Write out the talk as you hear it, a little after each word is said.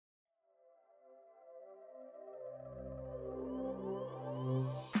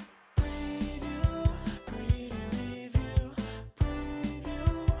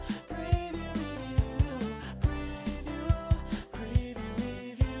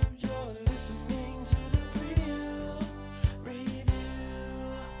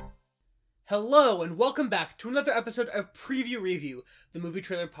Hello, and welcome back to another episode of Preview Revue, the movie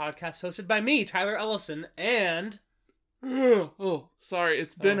trailer podcast hosted by me, Tyler Ellison, and... Oh, sorry,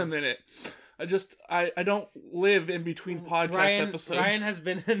 it's been a minute. I don't live in between podcast episodes. Ryan has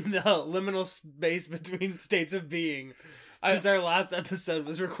been in the liminal space between states of being since our last episode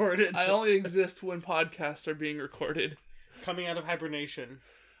was recorded. I only exist when podcasts are being recorded. Coming out of hibernation.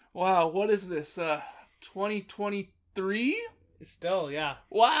 Wow, what is this, 2023? Still, yeah.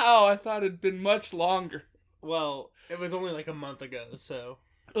 Wow, I thought it'd been much longer. Well, it was only like a month ago, so...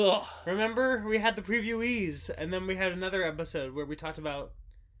 Ugh. Remember, we had the previewees, and then we had another episode where we talked about,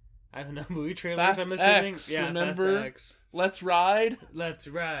 I don't know, movie trailers, Fast I'm assuming? X, yeah, remember? Fast X. Let's ride. Let's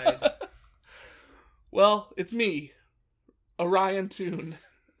ride. Well, it's me, Orion Toon.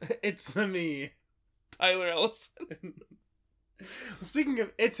 It's a me. Tyler Ellison. Speaking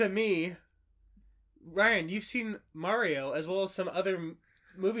of it's a me, Ryan, you've seen Mario as well as some other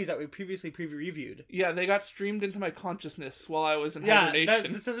movies that we previously preview-reviewed. Yeah, they got streamed into my consciousness while I was in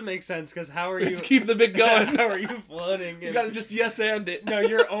hibernation. This doesn't make sense, because how are you... To keep the bit going. How are you floating? You gotta just yes-and it. No,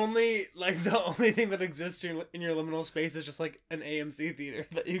 you're only, the only thing that exists in your liminal space is just, an AMC theater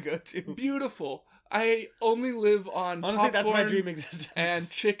that you go to. Beautiful. I only live on Honestly, that's my popcorn dream existence. and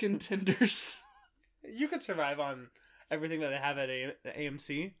chicken tenders. You could survive on everything that they have at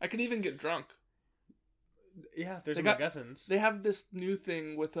AMC. I could even get drunk. Yeah, there's MacGuffins. They have this new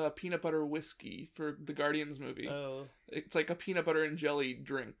thing with peanut butter whiskey for the Guardians movie. Oh. It's like a peanut butter and jelly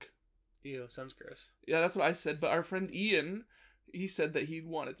drink. Ew, sounds gross. Yeah, that's what I said. But our friend Ian, he said that he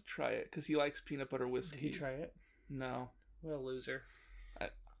wanted to try it because he likes peanut butter whiskey. Did he try it? No. What a loser.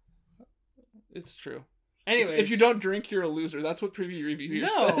 It's true. Anyways. If you don't drink, you're a loser. That's what Preview Revue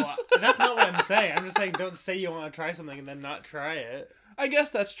says. No, that's not what I'm saying. I'm just saying don't say you want to try something and then not try it. I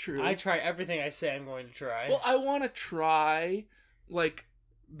guess that's true. I try everything I say I'm going to try. Well, I want to try,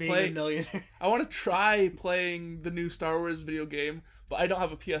 being a millionaire. I want to try playing the new Star Wars video game, but I don't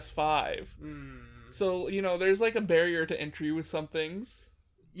have a PS5. So, there's a barrier to entry with some things.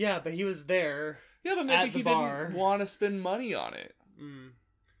 Yeah, but he was there. Yeah, but maybe he didn't want to spend money on it.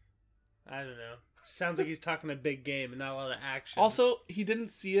 I don't know. Sounds like he's talking a big game and not a lot of action. Also, he didn't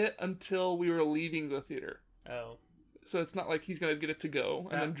see it until we were leaving the theater. Oh. So it's not like he's going to get it to go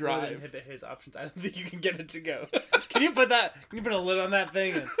and then drive. That would inhibit his options. I don't think you can get it to go. Can you put a lid on that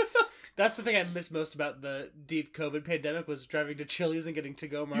thing? That's the thing I miss most about the deep COVID pandemic was driving to Chili's and getting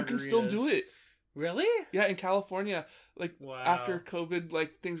to-go margaritas. You can still do it. Really? Yeah, in California, wow. After COVID,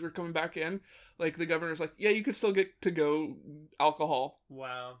 things were coming back in, the governor's like, yeah, you could still get to-go alcohol.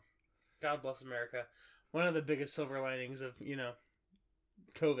 Wow. God bless America. One of the biggest silver linings of,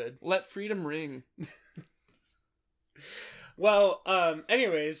 COVID. Let freedom ring. Well,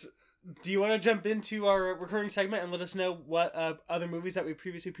 anyways, do you want to jump into our recurring segment and let us know what other movies that we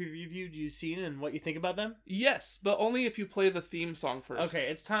previously previewed you've seen and what you think about them? Yes, but only if you play the theme song first. Okay,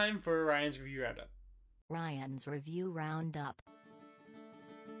 it's time for Ryan's Review Roundup. Ryan's Review Roundup.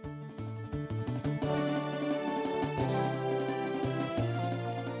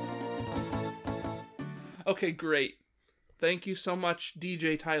 Okay, great. Thank you so much,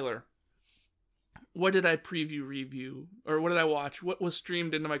 DJ Tyler. What did I review? Or what did I watch? What was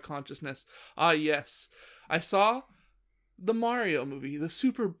streamed into my consciousness? Ah, yes. I saw the Mario movie. The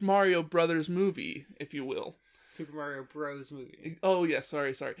Super Mario Brothers movie, if you will. Super Mario Bros. Movie. Oh, yes.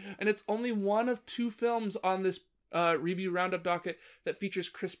 Sorry. And it's only one of two films on this review roundup docket that features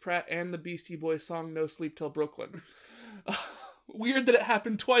Chris Pratt and the Beastie Boys song No Sleep Till Brooklyn. Weird that it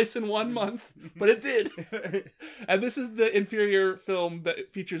happened twice in 1 month, but it did. And this is the inferior film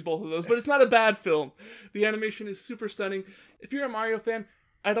that features both of those, but it's not a bad film. The animation is super stunning. If you're a Mario fan,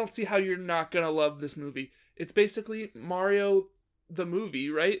 I don't see how you're not gonna love this movie. It's basically Mario the movie,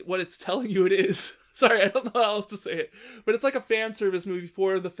 right? What it's telling you it is. Sorry, I don't know how else to say it. But it's like a fan service movie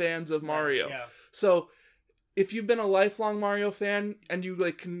for the fans of Mario. Yeah. So if you've been a lifelong Mario fan and you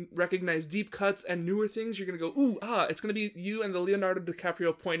can recognize deep cuts and newer things, you're going to go, ooh, it's going to be you and the Leonardo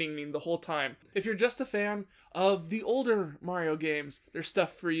DiCaprio pointing meme the whole time. If you're just a fan of the older Mario games, there's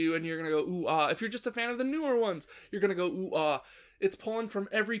stuff for you and you're going to go, ooh, If you're just a fan of the newer ones, you're going to go, ooh, It's pulling from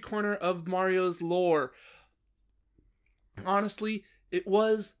every corner of Mario's lore. Honestly, it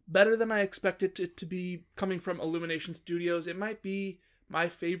was better than I expected it to be coming from Illumination Studios. It might be my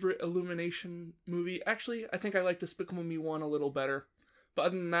favorite Illumination movie. Actually, I think I like Despicable Me 1 a little better. But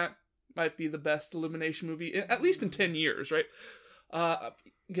other than that, might be the best Illumination movie, at least in 10 years, right?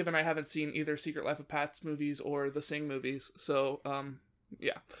 Given I haven't seen either Secret Life of Pets movies or the Sing movies. So,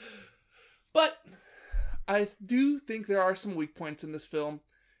 yeah. But I do think there are some weak points in this film.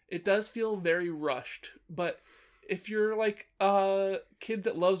 It does feel very rushed, but if you're like a kid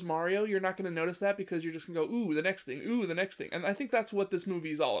that loves Mario, you're not going to notice that because you're just going to go, ooh, the next thing, ooh, the next thing. And I think that's what this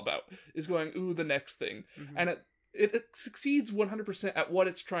movie is all about, is going, ooh, the next thing. Mm-hmm. And it succeeds 100% at what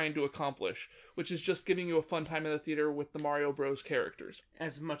it's trying to accomplish, which is just giving you a fun time in the theater with the Mario Bros. Characters.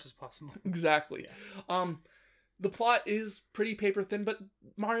 As much as possible. Exactly. Yeah. The plot is pretty paper thin, but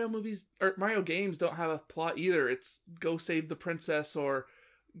Mario movies, or Mario games don't have a plot either. It's go save the princess, or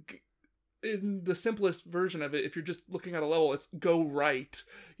in the simplest version of it, if you're just looking at a level, it's go right,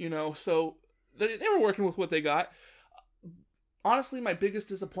 so they were working with what they got. Honestly, my biggest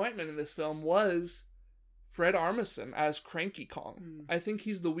disappointment in this film was Fred Armisen as Cranky Kong. I think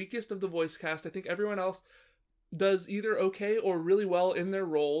he's the weakest of the voice cast. I think everyone else does either okay or really well in their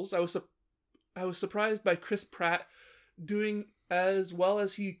roles. I was surprised by Chris Pratt doing as well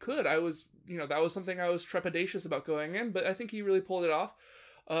as he could. That was something I was trepidatious about going in, but I think he really pulled it off.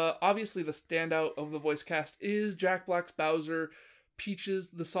 Obviously, the standout of the voice cast is Jack Black's Bowser. Peaches,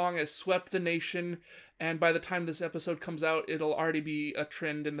 the song has swept the nation, and by the time this episode comes out, it'll already be a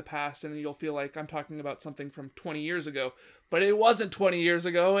trend in the past, and you'll feel like I'm talking about something from 20 years ago. But it wasn't 20 years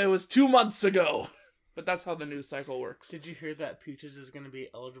ago, it was 2 months ago. But that's how the news cycle works. Did you hear that Peaches is going to be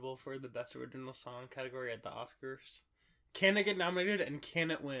eligible for the Best Original Song category at the Oscars? Can it get nominated, and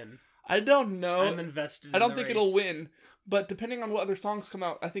can it win? I don't know. I'm invested in I don't the think race. It'll win, but depending on what other songs come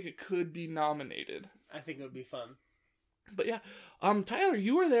out, I think it could be nominated. I think it would be fun. But yeah, Tyler,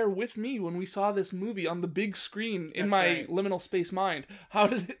 you were there with me when we saw this movie on the big screen in my liminal space mind. How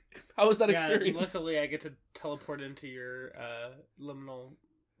was that experience? Luckily I get to teleport into your liminal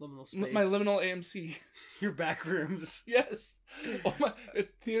space. My liminal AMC. Your back rooms. Yes. Oh my,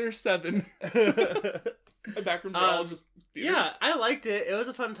 Theater 7. My back rooms are all just theaters. Yeah, I liked it. It was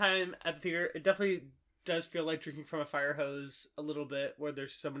a fun time at the theater. It definitely does feel like drinking from a fire hose a little bit, where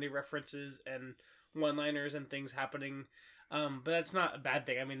there's so many references and one-liners and things happening. But that's not a bad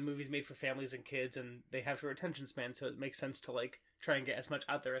thing. I mean, movies made for families and kids, and they have short attention spans, so it makes sense to try and get as much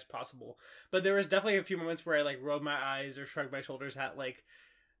out there as possible. But there was definitely a few moments where I rolled my eyes or shrugged my shoulders at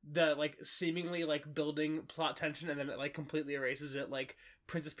the seemingly building plot tension, and then it completely erases it.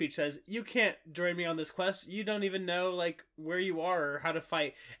 Princess Peach says, "You can't join me on this quest. You don't even know where you are or how to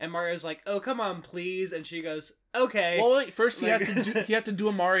fight." And Mario's like, "Oh, come on, please." And she goes, "Okay." Well, wait, first he had to do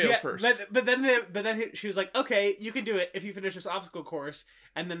a Mario first. But then she was like, "Okay, you can do it if you finish this obstacle course."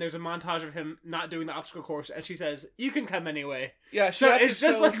 And then there's a montage of him not doing the obstacle course, and she says, "You can come anyway." Yeah, so it's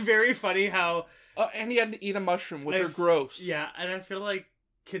just very funny how. And he had to eat a mushroom, which are gross. Yeah, and I feel like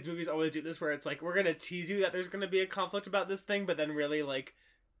kids movies always do this, where it's we're gonna tease you that there's gonna be a conflict about this thing, but then really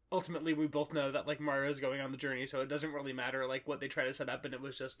ultimately we both know that Mario's going on the journey, so it doesn't really matter what they try to set up, and it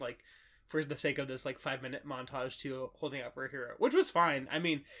was just for the sake of this 5-minute montage to holding out for a hero, which was fine. I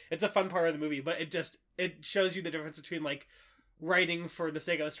mean, it's a fun part of the movie, but it shows you the difference between writing for the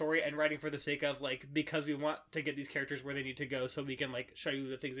sake of a story and writing for the sake of because we want to get these characters where they need to go, so we can show you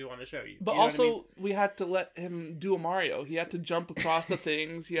the things we want to show you. But you know also, what I mean? we had to let him do a Mario. He had to jump across the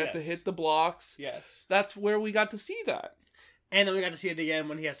things. He had to hit the blocks. Yes, that's where we got to see that. And then we got to see it again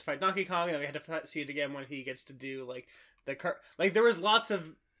when he has to fight Donkey Kong, and then we had to see it again when he gets to do the car. There was lots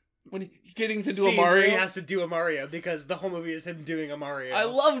of when he's getting to do a Mario. Where he has to do a Mario, because the whole movie is him doing a Mario. I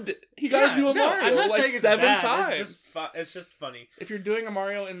loved it. He got to do a Mario I'm not saying 7 times. It's just funny. If you're doing a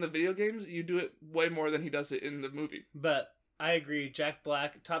Mario in the video games, you do it way more than he does it in the movie. But I agree, Jack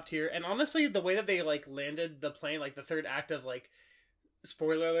Black, top tier. And honestly, the way that they landed the plane, the third act of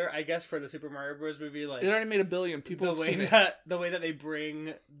spoiler alert, I guess, for the Super Mario Bros. Movie, it already made $1 billion. People have seen it. The way that they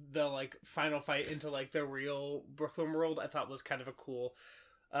bring the final fight into the real Brooklyn world, I thought was kind of a cool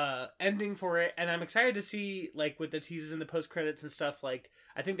ending for it. And I'm excited to see with the teases and the post credits and stuff.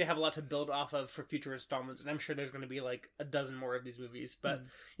 I think they have a lot to build off of for future installments, and I'm sure there's going to be a dozen more of these movies. But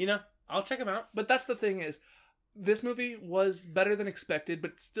I'll check them out. But that's the thing is, this movie was better than expected,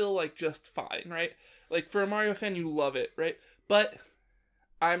 but still just fine, right? For a Mario fan, you love it, right? But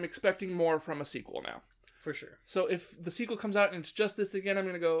I'm expecting more from a sequel now. For sure. So if the sequel comes out and it's just this again, I'm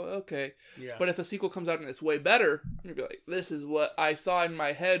going to go, okay. Yeah. But if a sequel comes out and it's way better, I'm going to be like, this is what I saw in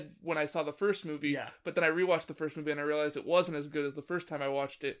my head when I saw the first movie. Yeah. But then I rewatched the first movie and I realized it wasn't as good as the first time I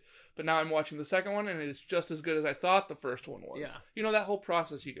watched it. But now I'm watching the second one and it's just as good as I thought the first one was. Yeah. That whole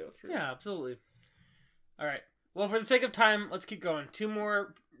process you go through. Yeah, absolutely. All right. Well, for the sake of time, let's keep going. 2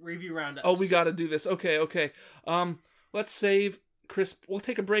 more review roundups. Oh, we got to do this. Okay. Let's save we'll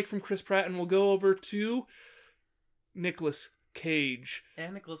take a break from Chris Pratt and we'll go over to Nicolas Cage.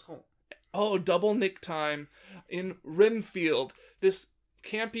 And Nicholas Hoult. Oh, double Nick time in Renfield. This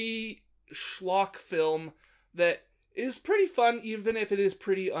campy schlock film that is pretty fun, even if it is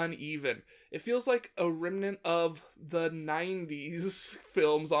pretty uneven. It feels like a remnant of the 90s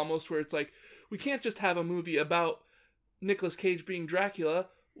films almost, where it's like, we can't just have a movie about Nicolas Cage being Dracula.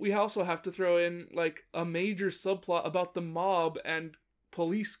 We also have to throw in like a major subplot about the mob and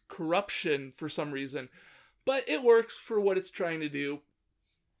police corruption for some reason. But it works for what it's trying to do.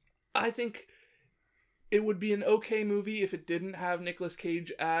 I think it would be an okay movie if it didn't have Nicolas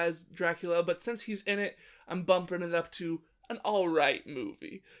Cage as Dracula, but since he's in it, I'm bumping it up to an alright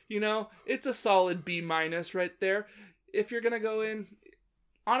movie. You know, it's a solid B- right there. If you're gonna go in,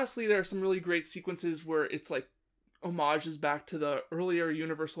 honestly, there are some really great sequences where it's like homages back to the earlier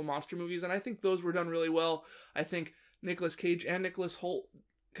Universal monster movies, and I think those were done really well. I think Nicolas Cage and Nicholas Hoult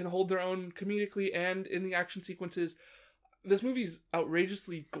can hold their own comedically and in the action sequences. This movie's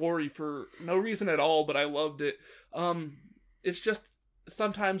outrageously gory for no reason at all, but I loved it. It's just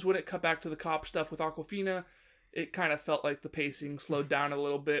sometimes when it cut back to the cop stuff with Awkwafina, it kind of felt like the pacing slowed down a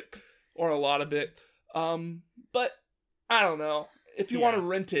little bit, or a lot of it. But I don't know. If you want to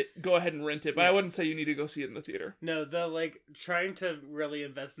rent it, go ahead and rent it, but I wouldn't say you need to go see it in the theater. No, the like trying to really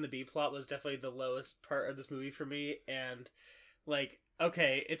invest in the B plot was definitely the lowest part of this movie for me, and like,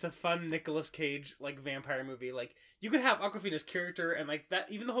 okay, it's a fun Nicolas Cage like vampire movie. Like, you could have Awkwafina's character and like that,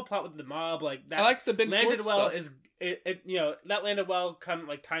 even the whole plot with the mob, like that. I like the Ben landed Schwartz well. stuff. It you know, that landed well. Kind of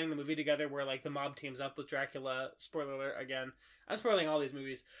like tying the movie together, where like the mob teams up with Dracula. Spoiler alert again. I'm spoiling all these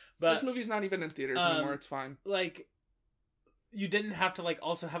movies, but this movie's not even in theaters anymore. It's fine. Like, you didn't have to like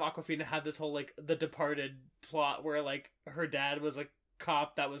also have Awkwafina have this whole like The Departed plot where like her dad was a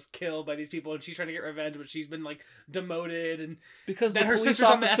cop that was killed by these people and she's trying to get revenge, but she's been like demoted, and because then the her police sister's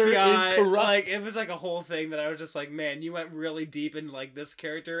on the officer FBI. is corrupt. Like, it was like a whole thing that I was just like, man, you went really deep into like this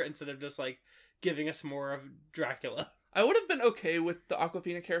character instead of just like giving us more of Dracula. I would have been okay with the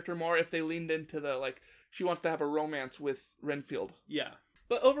Awkwafina character more if they leaned into the like she wants to have a romance with Renfield. Yeah.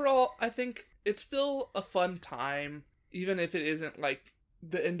 But overall, I think it's still a fun time, even if it isn't like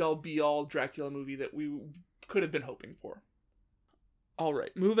the end-all be-all Dracula movie that we could have been hoping for.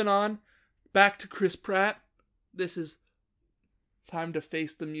 Alright, moving on. Back to Chris Pratt. This is time to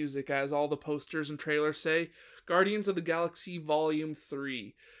face the music, as all the posters and trailers say. Guardians of the Galaxy Volume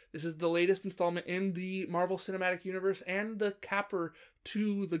 3. This is the latest installment in the Marvel Cinematic Universe and the capper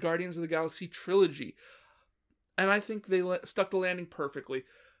to the Guardians of the Galaxy trilogy. And I think they stuck the landing perfectly.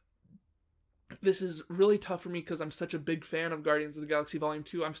 This is really tough for me because I'm such a big fan of Guardians of the Galaxy Volume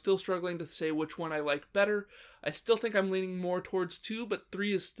 2. I'm still struggling to say which one I like better. I still think I'm leaning more towards 2, but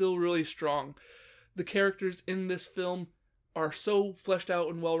 3 is still really strong. The characters in this film are so fleshed out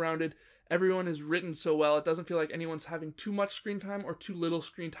and well-rounded. Everyone is written so well. It doesn't feel like anyone's having too much screen time or too little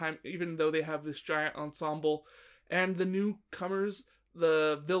screen time, even though they have this giant ensemble. And the newcomers,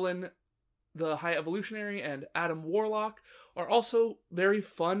 the villain, the High Evolutionary, and Adam Warlock are also very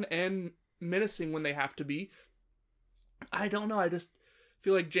fun and menacing when they have to be. I don't know, I just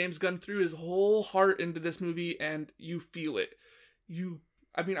feel like James Gunn threw his whole heart into this movie, and you feel it.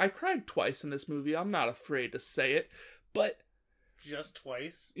 I cried twice in this movie. I'm not afraid to say it, but just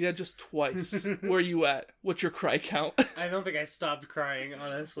twice? Yeah, just twice. Where you at? What's your cry count? I don't think I stopped crying,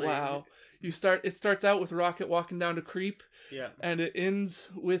 honestly. Wow. It starts out with Rocket walking down to Creep. Yeah. And it ends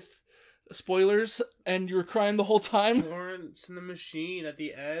with spoilers, and you were crying the whole time. Florence and the Machine at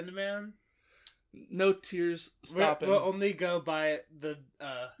the end, man. No tears stopping. We'll only go by the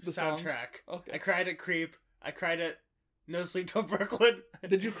soundtrack. Songs? Okay. I cried at Creep. I cried at No Sleep Till Brooklyn.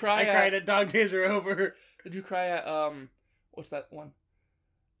 Did you cry I cried at Dog Days Are Over. Did you cry at, what's that one?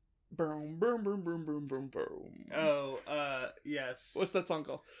 Boom, boom, boom, boom, boom, boom, boom. Oh, yes. What's that song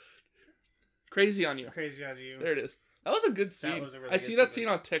called? Crazy on You. Crazy on You. There it is. That was a good scene. That was a really I good see that sequence. scene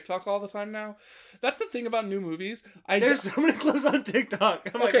on TikTok all the time now. That's the thing about new movies. There's so many clips on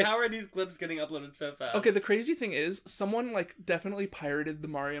TikTok. I'm Okay. like, how are these clips getting uploaded so fast? Okay, the crazy thing is, someone like definitely pirated the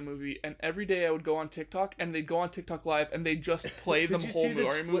Mario movie, and every day I would go on TikTok, and they'd go on TikTok Live, and they'd just play the whole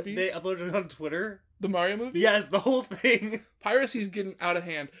Mario movie. They uploaded it on Twitter? The Mario movie? Yes, the whole thing. Piracy's getting out of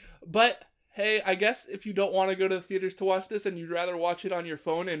hand. But, hey, I guess if you don't want to go to the theaters to watch this, and you'd rather watch it on your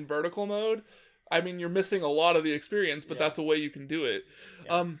phone in vertical mode, I mean, you're missing a lot of the experience, but that's a way you can do it.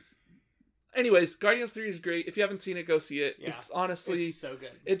 Yeah. Anyways, Guardians 3 is great. If you haven't seen it, go see it. Yeah. It's honestly... It's so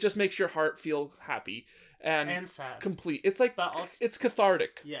good. It just makes your heart feel happy. And sad. Complete. It's like, But also, it's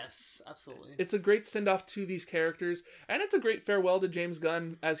cathartic. yes, absolutely. It's a great send-off to these characters, and it's a great farewell to James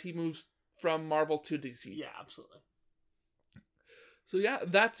Gunn as he moves from Marvel to DC. Yeah, absolutely. So yeah,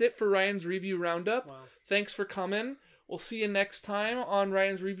 that's it for Ryan's Review Roundup. Wow. Thanks for coming. We'll see you next time on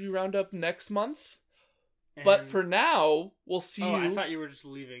Ryan's Review Roundup next month. But for now, we'll see Oh, you. I thought you were just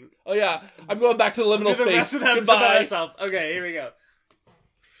leaving. Oh yeah, I'm going back to the liminal The space. rest of them Goodbye. by myself. Okay, here we go.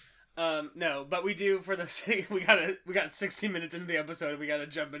 No, but we do for the sake. We got 16 minutes into the episode, and we gotta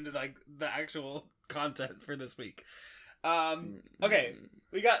jump into like the actual content for this week. Okay,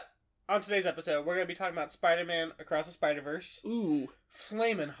 we got on today's episode. We're gonna be talking about Spider-Man Across the Spiderverse. Ooh,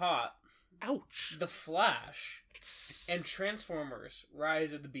 Flamin Hot. ouch. The Flash. And Transformers: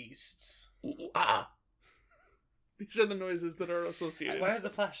 Rise of the Beasts. Ooh, ah. These are the noises that are associated. Why is the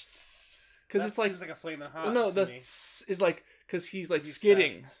Flash? Because it's like seems like a Flamin' Hot. Well, no, to the me. is like because he's like He's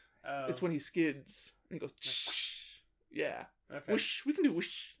skidding. fast. Oh. It's when he skids and he goes. Whoosh. Yeah. Okay. Whoosh. We can do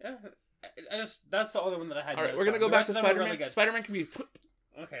whoosh. Yeah. That's the only one that I had. All right, notes we're gonna on. go The back rest to of them are Spider-Man. really good. Spider-Man can be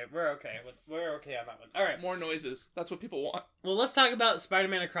Okay, we're okay on that one. All right. more noises. That's what people want. Well, let's talk about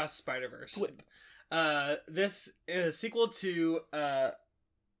Spider-Man Across the Spider-Verse. Whip. This is a sequel to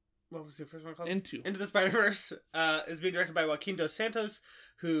what was the first one called? Into the Spider-Verse. Is being directed by Joaquin Dos Santos,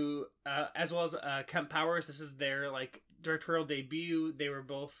 who as well as Kemp Powers. This is their like directorial debut. They were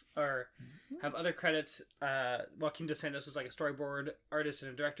both have other credits. Joaquin Dos Santos was like a storyboard artist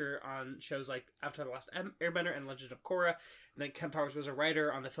and a director on shows like Avatar: The Last Airbender and Legend of Korra. And then Kemp Powers was a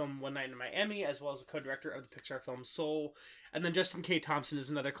writer on the film One Night in Miami, as well as a co-director of the Pixar film Soul. And then Justin K. Thompson is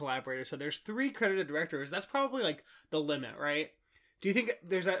another collaborator. So there's 3 credited directors. That's probably like the limit, right? Do you think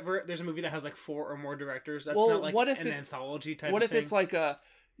there's a movie that has like 4 or more directors? That's not like an anthology type. What of if it's like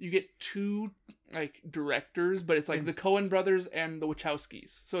you get 2 like directors, but it's like the Coen brothers and the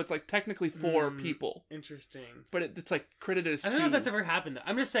Wachowskis, so it's like technically 4 people. Interesting, but it's like credited as 2. I don't know if that's ever happened though.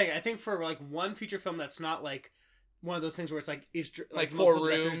 I'm just saying. I think for like one feature film that's not like one of those things where it's like like multiple 4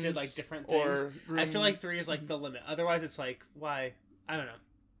 directors rooms did like different things. Or I feel like 3 is like the limit. Otherwise, it's like why? I don't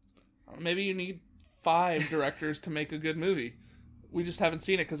know. Maybe you need 5 directors to make a good movie. We just haven't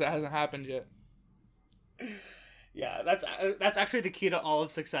seen it because it hasn't happened yet. Yeah, that's actually the key to all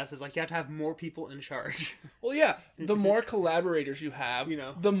of success. Is like you have to have more people in charge. Well, yeah, the more collaborators you have, You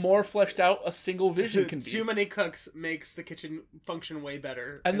know. the more fleshed out a single vision can be. Too many cooks makes the kitchen function way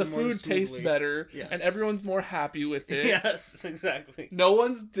better, and the more food tastes smoothly. better, Yes. and everyone's more happy with it. Yes, exactly. No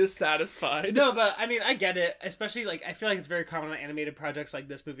one's dissatisfied. No, but I mean, I get it. Especially like I feel like it's very common on animated projects like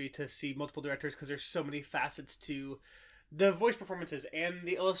this movie to see multiple directors because there's so many facets to the voice performances and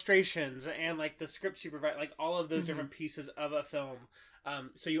the illustrations and like the script supervisor, like all of those different pieces of a film.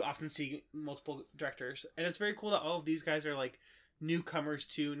 So you often see multiple directors, and it's very cool that all of these guys are like newcomers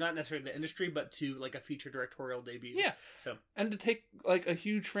to not necessarily the industry, but to like a feature directorial debut. Yeah. So And to take like a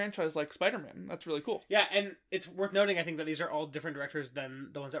huge franchise like Spider-Man, that's really cool. yeah, and it's worth noting, I think, that these are all different directors than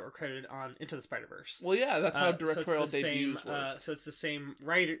the ones that were credited on Into the Spider-Verse. Well, yeah, that's how directorial so it's the debuts same, work. so it's the same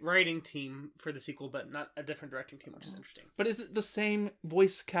writing team for the sequel, but not a different directing team, which is interesting. But is it the same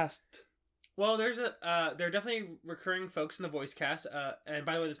voice cast? Well, there are definitely recurring folks in the voice cast. And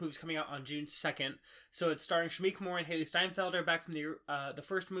by the way, this movie's coming out on June 2nd. So it's starring Shameik Moore and Haley Steinfelder back from the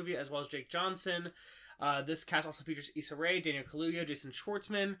first movie, as well as Jake Johnson. This cast also features Issa Rae, Daniel Kaluuya, Jason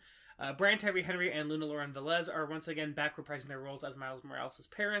Schwartzman. Brian Tyree Henry and Luna Lauren Velez are once again back reprising their roles as Miles Morales'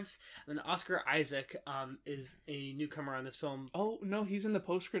 parents. And then Oscar Isaac is a newcomer on this film. Oh, no, he's in the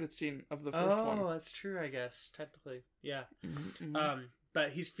post-credit scene of the first one. Oh, that's true, I guess, technically. Yeah. Mm-hmm.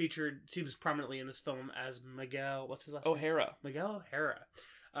 But he's seems prominently in this film as Miguel, what's his last name? O'Hara. Miguel O'Hara.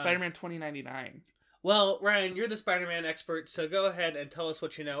 Spider-Man 2099. Well, Ryan, you're the Spider-Man expert, so go ahead and tell us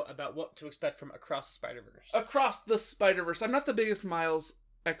what you know about what to expect from Across the Spider-Verse. Across the Spider-Verse. I'm not the biggest Miles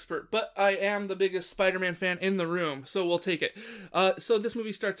expert, but I am the biggest Spider-Man fan in the room, so we'll take it. So this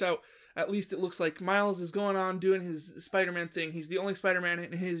movie starts out, at least it looks like Miles is going on doing his Spider-Man thing. He's the only Spider-Man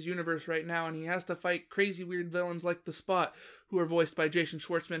in his universe right now, and he has to fight crazy weird villains like the Spot, who are voiced by Jason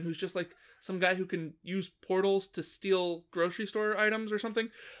Schwartzman, who's just like some guy who can use portals to steal grocery store items or something.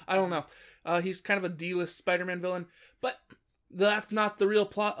 I don't know. He's kind of a D-list Spider-Man villain, but that's not the real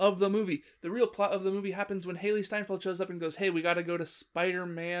plot of the movie. The real plot of the movie happens when Haley Steinfeld shows up and goes, hey, we gotta go to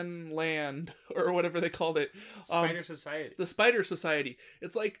Spider-Man Land, or whatever they called it. Spider Society. The Spider Society.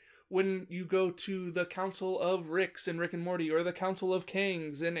 It's like when you go to the Council of Ricks in Rick and Morty, or the Council of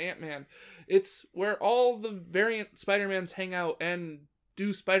Kangs in Ant-Man. It's where all the variant Spider-Mans hang out and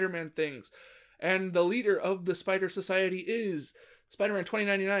do Spider-Man things. And the leader of the Spider Society is Spider-Man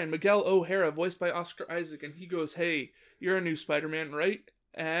 2099, Miguel O'Hara, voiced by Oscar Isaac. And he goes, hey, you're a new Spider-Man, right?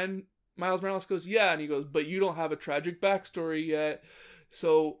 And Miles Morales goes, yeah. And he goes, but you don't have a tragic backstory yet.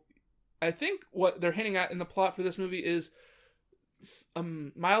 So I think what they're hinting at in the plot for this movie is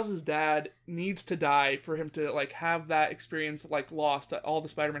Miles's dad needs to die for him to like have that experience like lost that all the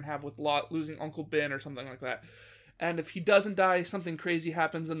Spider-Men have with losing Uncle Ben or something like that. And if he doesn't die, something crazy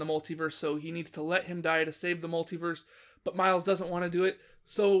happens in the multiverse, so he needs to let him die to save the multiverse. But Miles doesn't want to do it,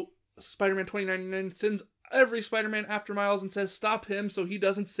 so Spider-Man 2099 sends every Spider-Man after Miles and says, stop him so he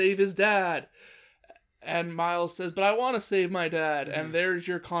doesn't save his dad. And Miles says, but I want to save my dad. Mm-hmm. And there's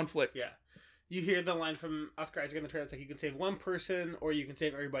your conflict. Yeah. You hear the line from Oscar Isaac in the trailer. It's like, you can save one person or you can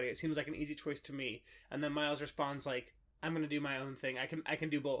save everybody. It seems like an easy choice to me. And then Miles responds like, I'm going to do my own thing. I can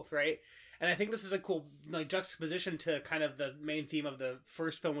do both, right? And I think this is a cool like juxtaposition to kind of the main theme of the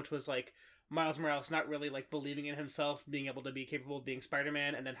first film, which was like Miles Morales not really like believing in himself, being able to be capable of being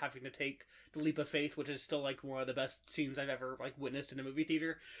Spider-Man, and then having to take the leap of faith, which is still like one of the best scenes I've ever like witnessed in a movie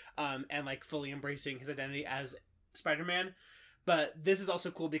theater, and like fully embracing his identity as Spider-Man. But this is also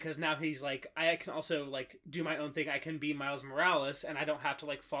cool because now he's like, I can also like do my own thing. I can be Miles Morales, and I don't have to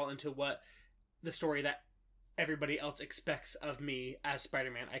like fall into what the story that everybody else expects of me as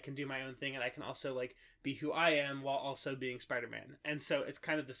Spider-Man. I can do my own thing, and I can also like be who I am while also being Spider-Man. And so it's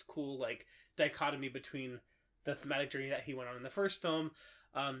kind of this cool like dichotomy between the thematic journey that he went on in the first film,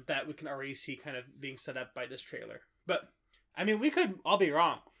 that we can already see kind of being set up by this trailer. But I mean, we could all be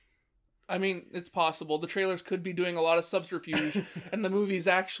wrong. I mean, it's possible. The trailers could be doing a lot of subterfuge, and the movie's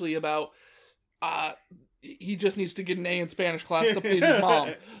actually about he just needs to get an A in Spanish class to please his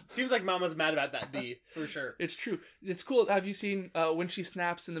mom. Seems like Mama's mad about that B, for sure. It's true. It's cool. Have you seen when she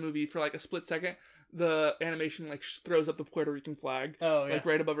snaps in the movie for like a split second, the animation like throws up the Puerto Rican flag, like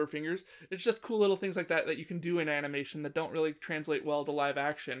right above her fingers? It's just cool little things like that you can do in animation that don't really translate well to live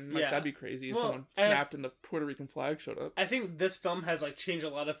action. Like that'd be crazy if someone snapped and the Puerto Rican flag showed up. I think this film has like changed a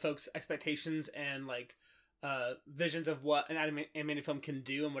lot of folks' expectations and like visions of what an animated film can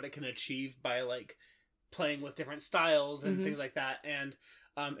do and what it can achieve by like playing with different styles and things like that. And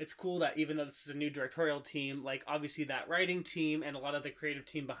it's cool that even though this is a new directorial team, like obviously that writing team and a lot of the creative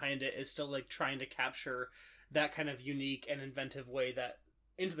team behind it is still like trying to capture that kind of unique and inventive way that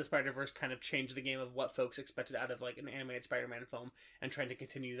Into the Spider-Verse kind of changed the game of what folks expected out of like an animated Spider-Man film, and trying to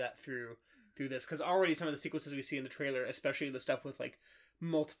continue that through this. Because already some of the sequences we see in the trailer, especially the stuff with like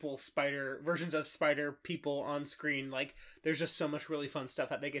multiple spider versions of spider people on screen, like there's just so much really fun stuff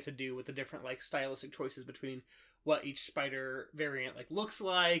that they get to do with the different like stylistic choices between what each spider variant like looks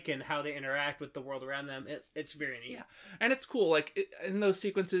like and how they interact with the world around them. It's very neat. Yeah, and it's cool. Like in those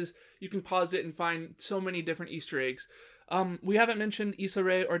sequences, you can pause it and find so many different Easter eggs. We haven't mentioned Issa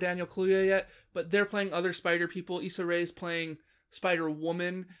Rae or Daniel Kaluuya yet, but they're playing other spider people. Issa Rae's playing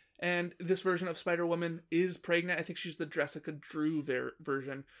Spider-Woman, and this version of Spider-Woman is pregnant. I think she's the Jessica Drew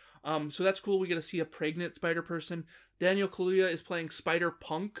version. So that's cool. We get to see a pregnant spider person. Daniel Kaluuya is playing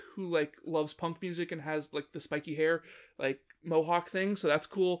Spider-Punk, who like loves punk music and has like the spiky hair, like mohawk thing. So that's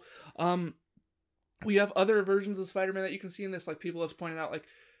cool. We have other versions of Spider-Man that you can see in this. Like people have pointed out, like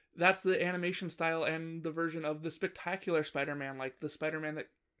that's the animation style and the version of the Spectacular Spider-Man, like the Spider-Man that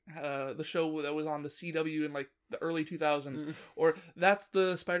the show that was on the CW in like the early 2000s, or that's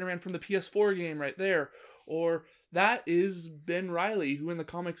the Spider-Man from the PS4 game right there, or that is Ben Reilly, who in the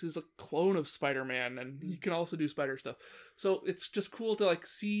comics is a clone of Spider-Man, and he can also do spider stuff. So it's just cool to like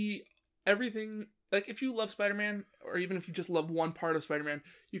see everything. Like if you love Spider-Man, or even if you just love one part of Spider-Man,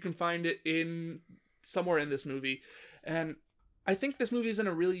 you can find it in somewhere in this movie. And I think this movie is in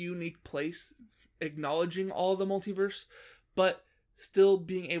a really unique place, acknowledging all the multiverse, but still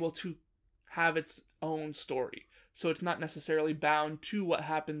being able to have its own story. So it's not necessarily bound to what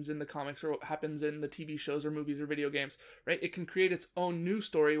happens in the comics or what happens in the TV shows or movies or video games, right? It can create its own new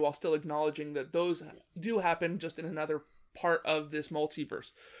story while still acknowledging that those do happen just in another part of this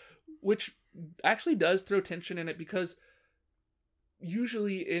multiverse, which actually does throw tension in it, because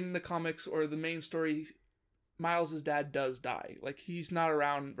usually in the comics or the main story, Miles' dad does die. Like, he's not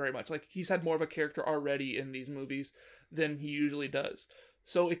around very much. Like, he's had more of a character already in these movies than he usually does.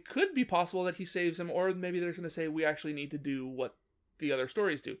 So it could be possible that he saves him, or maybe they're going to say, we actually need to do what the other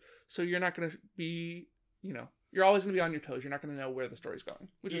stories do. So you're not going to be, you're always going to be on your toes. You're not going to know where the story's going,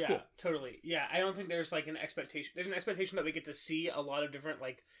 which is cool. Yeah, totally. Yeah, I don't think there's like an expectation. There's an expectation that we get to see a lot of different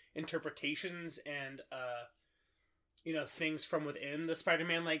like interpretations and, things from within the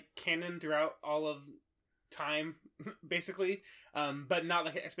Spider-Man like canon throughout all of time, basically, but not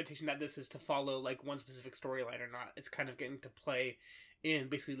like an expectation that this is to follow like one specific storyline or not. It's kind of getting to play in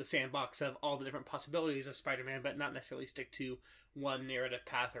basically the sandbox of all the different possibilities of Spider-Man, but not necessarily stick to one narrative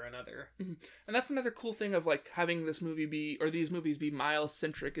path or another. Mm-hmm. And that's another cool thing of like having this movie be, or these movies be Miles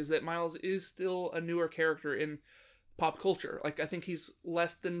centric, is that Miles is still a newer character in pop culture. Like, I think he's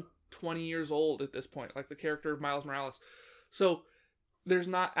less than 20 years old at this point, like the character of Miles Morales. So there's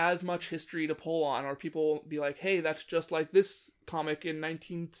not as much history to pull on, or people be like, hey, that's just like this comic in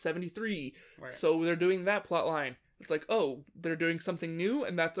 1973. Right. So they're doing that plot line. It's like, oh, they're doing something new,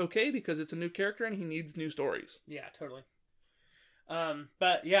 and that's okay because it's a new character and he needs new stories. Yeah, totally.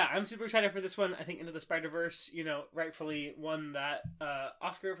 But yeah, I'm super excited for this one. I think Into the Spiderverse, rightfully won that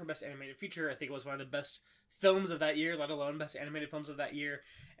Oscar for Best Animated Feature. I think it was one of the best films of that year, let alone Best Animated Films of that year.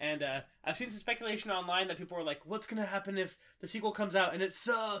 And I've seen some speculation online that people were like, what's going to happen if the sequel comes out and it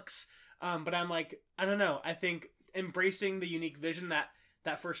sucks? But I'm like, I don't know. I think embracing the unique vision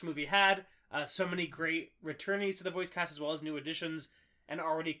that first movie had, so many great returnees to the voice cast as well as new additions, and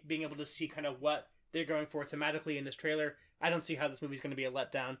already being able to see kind of what they're going for thematically in this trailer, I don't see how this movie's going to be a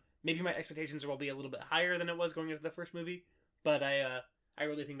letdown. Maybe my expectations will be a little bit higher than it was going into the first movie, but I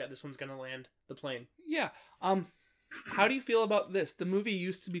really think that this one's going to land the plane. Yeah. How do you feel about this? The movie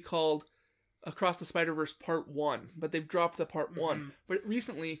used to be called Across the Spider-Verse Part 1, but they've dropped the Part 1. But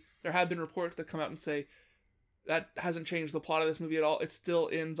recently, there have been reports that come out and say that hasn't changed the plot of this movie at all. It still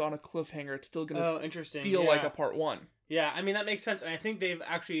ends on a cliffhanger. It's still going to feel like a Part 1. Yeah, I mean, that makes sense. And I think they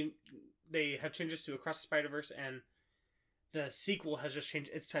have changes to Across the Spider-Verse, and the sequel has just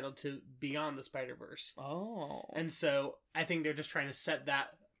changed its title to Beyond the Spider-Verse. Oh. And so I think they're just trying to set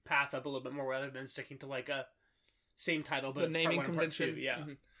that path up a little bit more rather than sticking to like a same title, but the it's naming part 1 convention. And part 2. Yeah.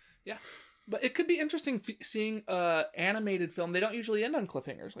 Mm-hmm. Yeah. But it could be interesting seeing animated film. They don't usually end on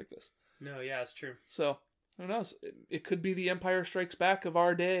cliffhangers like this. No, yeah, it's true. So, who knows? It could be the Empire Strikes Back of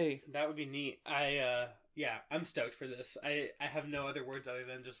our day. That would be neat. I'm stoked for this. I have no other words other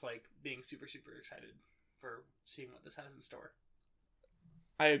than just like being super, super excited for seeing what this has in store.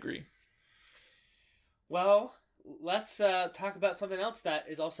 I agree. Well, let's talk about something else that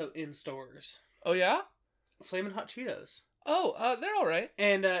is also in stores. Oh, yeah? Flamin Hot Cheetos. Oh, they're all right.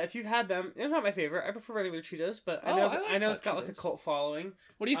 And if you've had them, they're not my favorite. I prefer regular Cheetos, but I know it's got like a cult following.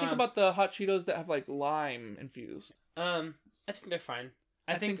 What do you think about the hot Cheetos that have like lime infused? I think they're fine.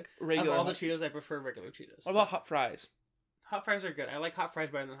 I think regular of all the Cheetos, I prefer regular Cheetos. What about hot fries? Hot fries are good. I like hot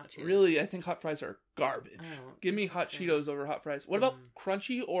fries better than hot Cheetos. Really? I think hot fries are garbage. Give me hot Cheetos over hot fries. What about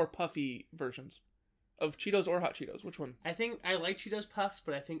crunchy or puffy versions of Cheetos or hot Cheetos? Which one? I think I like Cheetos Puffs,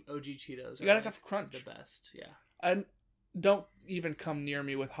 but I think OG Cheetos you gotta like have crunch. The best, yeah. And don't even come near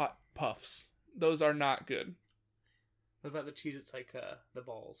me with hot puffs. Those are not good. What about the Cheez-Its, like the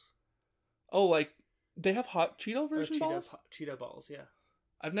balls? Oh, like they have hot Cheeto version balls? Cheeto balls, yeah.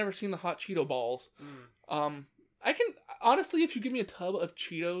 I've never seen the hot Cheeto balls. I can honestly, if you give me a tub of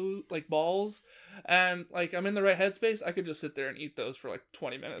Cheeto like balls, and like I'm in the right headspace, I could just sit there and eat those for like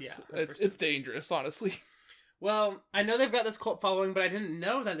 20 minutes. Yeah, it's dangerous, honestly. Well, I know they've got this cult following, but I didn't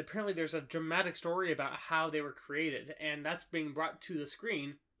know that apparently there's a dramatic story about how they were created, and that's being brought to the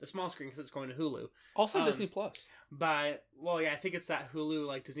screen, the small screen, because it's going to Hulu. Also Disney Plus. I think it's that Hulu,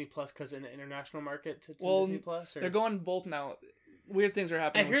 like Disney Plus, because in the international market, it's in Disney Plus. Or... They're going both now. Weird things are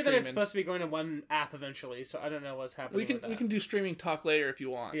happening. I hear that it's supposed to be going to one app eventually, so I don't know what's happening. We can do streaming talk later if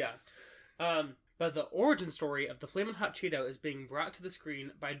you want. Yeah. But the origin story of the Flamin' Hot Cheeto is being brought to the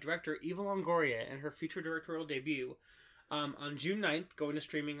screen by director Eva Longoria in her feature directorial debut on June 9th, going to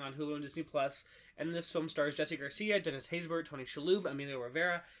streaming on Hulu and Disney+. And this film stars Jesse Garcia, Dennis Haysbert, Tony Shalhoub, Emilio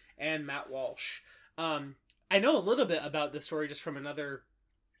Rivera, and Matt Walsh. I know a little bit about this story just from another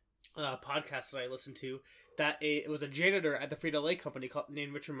podcast that I listened to, that it was a janitor at the Frito-Lay company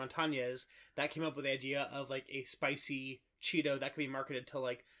named Richard Montanez that came up with the idea of like a spicy Cheeto that could be marketed to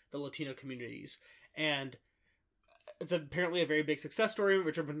like the Latino communities. And it's apparently a very big success story.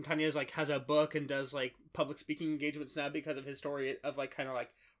 Richard Montanez like has a book and does like public speaking engagements now because of his story of like kind of like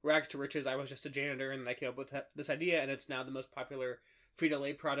rags to riches. I was just a janitor and I came up with this idea, and it's now the most popular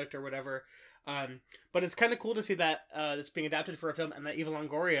Frito-Lay product or whatever. But it's kind of cool to see that it's being adapted for a film, and that Eva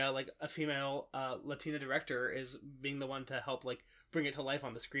Longoria, like a female Latina director, is being the one to help like bring it to life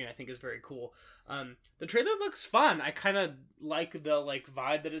on the screen. I think is very cool. The trailer looks fun. I kind of like the like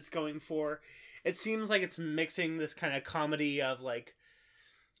vibe that it's going for. It seems like it's mixing this kind of comedy of like,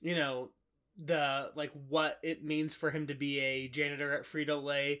 you know, the like what it means for him to be a janitor at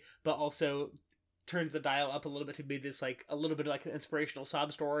Frito-Lay, but also turns the dial up a little bit to be this like a little bit like an inspirational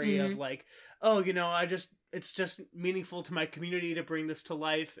sob story of like, oh, you know, it's just meaningful to my community to bring this to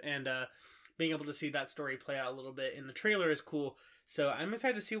life, and being able to see that story play out a little bit in the trailer is cool. So I'm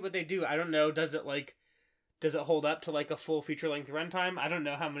excited to see what they do. I don't know, does it hold up to like a full feature length runtime? I don't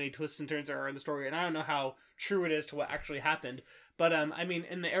know how many twists and turns there are in the story, and I don't know how true it is to what actually happened. But I mean,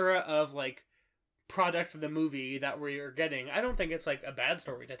 in the era of like product of the movie that we're getting, I don't think it's like a bad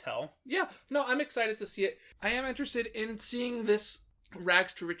story to tell. Yeah, no, I'm excited to see it. I am interested in seeing this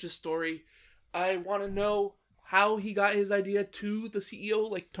rags to riches story. I want to know how he got his idea to the CEO,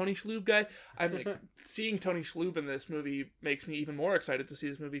 like Tony Shalhoub guy. I'm like, seeing Tony Shalhoub in this movie makes me even more excited to see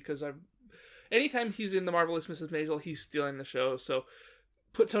this movie, because anytime he's in The Marvelous Mrs. Maisel, he's stealing the show. So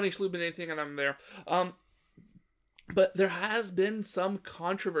put Tony Shalhoub in anything and I'm there. But there has been some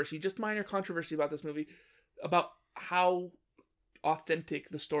controversy, just minor controversy about this movie, about how authentic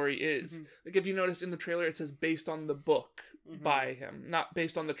the story is. Mm-hmm. Like if you noticed in the trailer, it says based on the book by him, not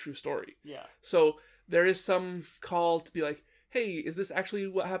based on the true story. Yeah. So there is some call to be like, hey, is this actually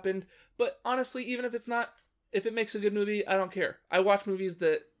what happened? But honestly, even if it's not, if it makes a good movie, I don't care. I watch movies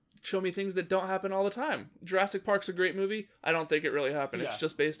that show me things that don't happen all the time. Jurassic Park's a great movie. I don't think it really happened. Yeah. It's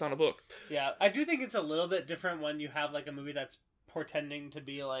just based on a book. Yeah, I do think it's a little bit different when you have like a movie that's portending to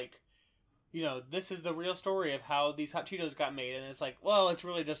be like, you know, this is the real story of how these hot Cheetos got made, and it's like, well, it's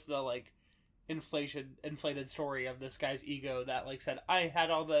really just the like inflated story of this guy's ego that like said I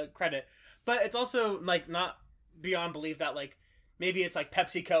had all the credit. But it's also like not beyond belief that like maybe it's like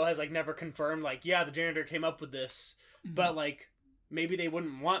PepsiCo has like never confirmed like, yeah, the janitor came up with this, but like maybe they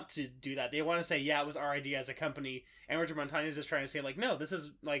wouldn't want to do that. They want to say, yeah, it was our idea as a company. And Richard Montanez is trying to say, like, no, this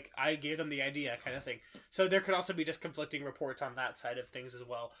is, like, I gave them the idea kind of thing. So there could also be just conflicting reports on that side of things as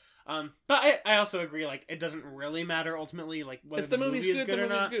well. But I also agree, like, it doesn't really matter ultimately, like, whether the movie is good or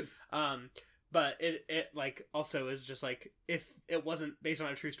not. Good. But it, like, also is just, like, if it wasn't based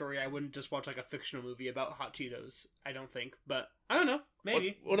on a true story, I wouldn't just watch, like, a fictional movie about hot Cheetos, I don't think. But, I don't know.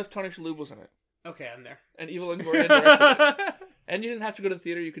 Maybe. What if Tony Shalhoub was in it? Okay, I'm there. And Evil Longoria directed it. And you didn't have to go to the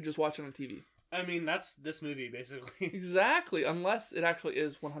theater, you could just watch it on TV. I mean, that's this movie, basically. Exactly, unless it actually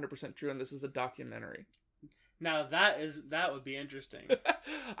is 100% true and this is a documentary. Now, that would be interesting.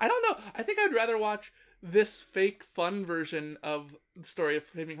 I don't know. I think I'd rather watch this fake fun version of the story of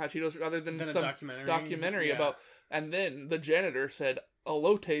Flamin Hot Cheetos rather than some documentary yeah. about... And then the janitor said,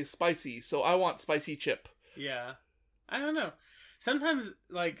 elote's spicy, so I want spicy chip. Yeah. I don't know. Sometimes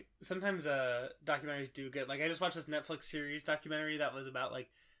documentaries do good. Like, I just watched this Netflix series documentary that was about, like,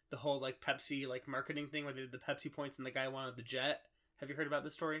 the whole, like, Pepsi, like, marketing thing where they did the Pepsi points and the guy wanted the jet. Have you heard about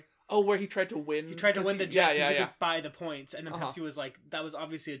this story? Oh, where he tried to win? He tried to win the jet because he could buy the points. And then Uh-huh. Pepsi was like, that was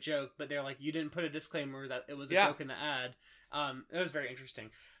obviously a joke. But they're like, you didn't put a disclaimer that it was a joke in the ad. It was very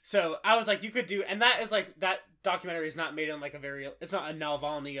interesting. So I was like, you could do... And that is, like, that documentary is not made in, like, a very... It's not a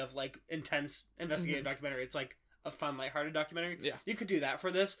Navalny of, like, intense investigative documentary. It's, like, a fun, lighthearted documentary. Yeah. You could do that for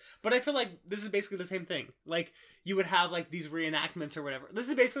this. But I feel like this is basically the same thing. Like, you would have, like, these reenactments or whatever. This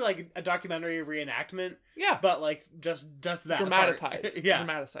is basically, like, a documentary reenactment. Yeah. But, like, just that Dramatized. Yeah.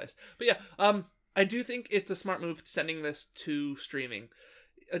 Dramatized. But yeah, I do think it's a smart move sending this to streaming.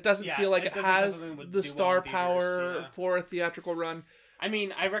 It doesn't feel like it has the star power for a theatrical run. I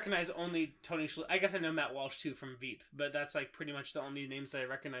mean, I recognize only Tony Shalhoub. I guess I know Matt Walsh, too, from Veep. But that's, like, pretty much the only names that I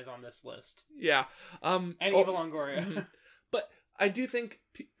recognize on this list. Yeah. And Eva Longoria. Mm-hmm. But I do think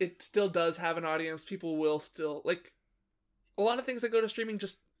it still does have an audience. People will still... Like, a lot of things that go to streaming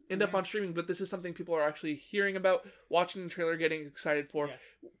just end up on streaming. But this is something people are actually hearing about, watching the trailer, getting excited for. Yeah.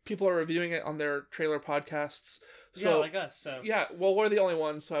 People are reviewing it on their trailer podcasts. So, yeah, like us. So yeah, well, we're the only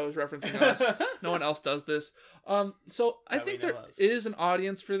ones, so I was referencing us. No one else does this. So I think there is an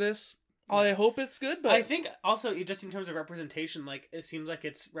audience for this. Yeah. I hope it's good, but I think also just in terms of representation, like it seems like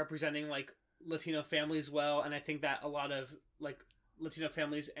it's representing like Latino families well, and I think that a lot of like Latino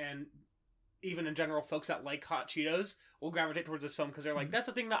families and even in general folks that like hot Cheetos will gravitate towards this film because they're like, that's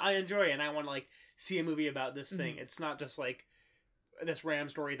the thing that I enjoy, and I want to like see a movie about this thing. It's not just like this random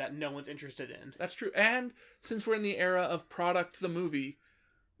story that no one's interested in. That's true. And since we're in the era of product the movie,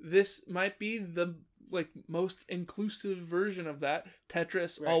 this might be the like most inclusive version of that.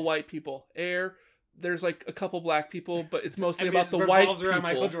 Tetris, all white people. Air, there's like a couple black people, but it's mostly about the white people. Around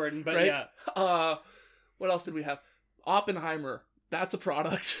Michael Jordan, but right? Yeah. What else did we have? Oppenheimer. That's a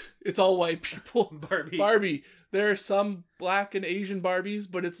product. It's all white people. Barbie. There are some black and Asian Barbies,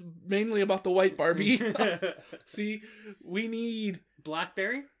 but it's mainly about the white Barbie. See, we need...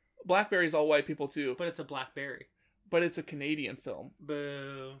 Blackberry? Blackberry's all white people too. But it's a blackberry. But it's a Canadian film.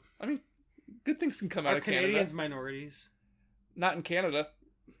 Boo. I mean, good things can come out of Canada. Are Canadians minorities? Not in Canada.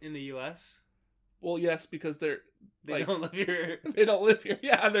 In the U.S.? Well, yes, because they don't live here. They don't live here.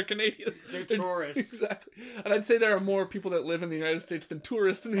 Yeah, they're Canadian. They're tourists. Exactly. And I'd say there are more people that live in the United States than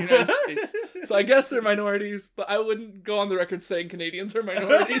tourists in the United States. So I guess they're minorities, but I wouldn't go on the record saying Canadians are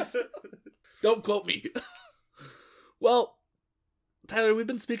minorities. Don't quote me. Well, Tyler, we've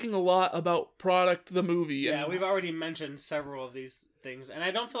been speaking a lot about Product, the movie. Yeah, we've already mentioned several of these things, and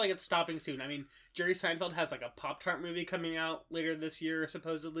I don't feel like it's stopping soon. I mean, Jerry Seinfeld has like a Pop-Tart movie coming out later this year,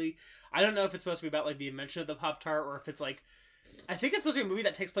 supposedly. I don't know if it's supposed to be about like the invention of the Pop-Tart, or if it's like I think it's supposed to be a movie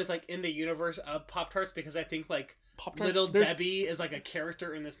that takes place like in the universe of Pop-Tarts, because I think like Pop-Tart? Little Debbie is like a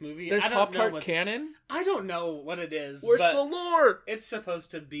character in this movie. There's I don't Pop-Tart know canon? I don't know what it is. Where's but the lore? It's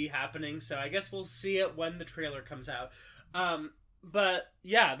supposed to be happening, so I guess we'll see it when the trailer comes out. But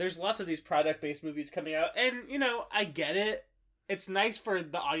yeah, there's lots of these product-based movies coming out, and you know, I get it. It's nice for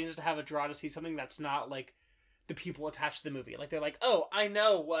the audience to have a draw to see something that's not like the people attached to the movie. Like they're like, oh, I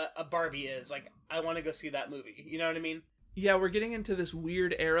know what a Barbie is. Like I want to go see that movie. You know what I mean? Yeah, we're getting into this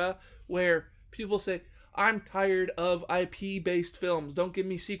weird era where people say, I'm tired of IP-based films. Don't give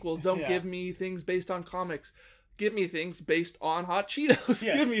me sequels. Don't give me things based on comics. Give me things based on Hot Cheetos.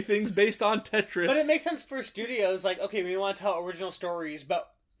 Yes. Give me things based on Tetris. But it makes sense for studios, like, okay, we want to tell original stories,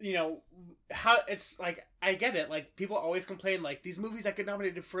 but, you know, how it's, like, I get it. Like, people always complain, like, these movies that get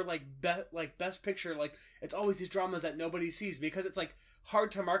nominated for, like, Best Picture, like, it's always these dramas that nobody sees, because it's, like,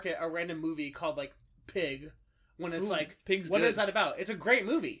 hard to market a random movie called, like, Pig, when it's, like, Pig's what good. is that about? It's a great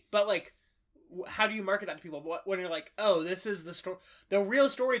movie, but, like, how do you market that to people when you're like, oh, this is the real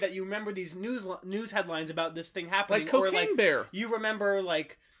story that you remember these news headlines about this thing happening, like Cocaine or like Bear. You remember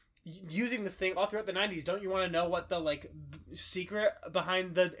like using this thing all throughout the 90s. Don't you want to know what the like secret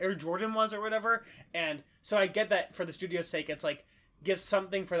behind the Air Jordan was or whatever? And so I get that for the studio's sake, it's like give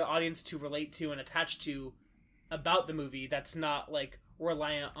something for the audience to relate to and attach to about the movie that's not like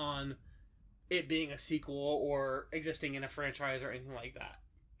reliant on it being a sequel or existing in a franchise or anything like that.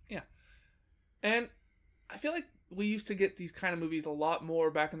 Yeah. And I feel like we used to get these kind of movies a lot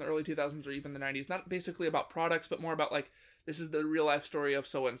more back in the early 2000s or even the 90s. Not basically about products, but more about like, this is the real life story of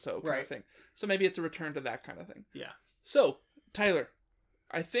so-and-so kind of thing. So maybe it's a return to that kind of thing. Yeah. So, Tyler,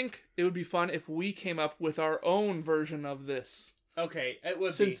 I think it would be fun if we came up with our own version of this. Okay, it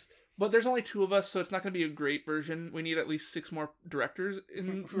would be. But there's only 2 of us, so it's not going to be a great version. We need at least 6 more directors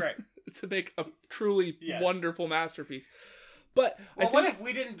in to make a truly wonderful masterpiece. But what if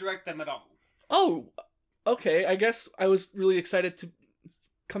we didn't direct them at all? Oh, okay. I guess I was really excited to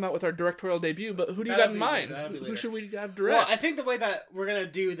come out with our directorial debut, but who do you got in mind? Who should we have direct? Well, I think the way that we're going to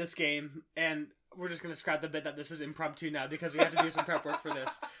do this game, and we're just going to scrap the bit that this is impromptu now because we have to do some prep work for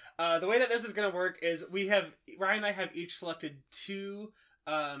this. The way that this is going to work is Ryan and I have each selected 2,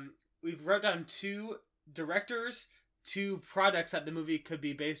 we've wrote down 2 directors, 2 products that the movie could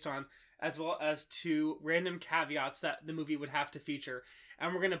be based on, as well as 2 random caveats that the movie would have to feature.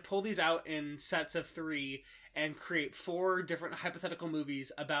 And we're going to pull these out in sets of 3 and create 4 different hypothetical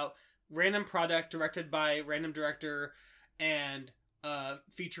movies about random product directed by random director and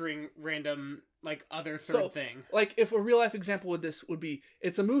featuring random like other third thing. Like if a real life example with this would be,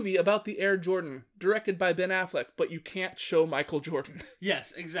 it's a movie about the Air Jordan directed by Ben Affleck, but you can't show Michael Jordan.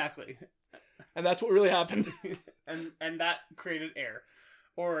 Yes, exactly. And that's what really happened. and that created Air.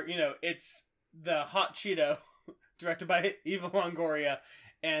 Or, you know, it's the Hot Cheeto directed by Eva Longoria,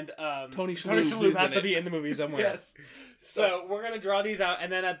 and Tony Shalhoub has to be in the movie somewhere. Yes. So we're going to draw these out,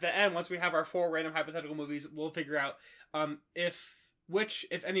 and then at the end, once we have our 4 random hypothetical movies, we'll figure out if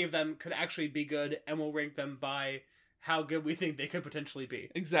any of them could actually be good, and we'll rank them by how good we think they could potentially be.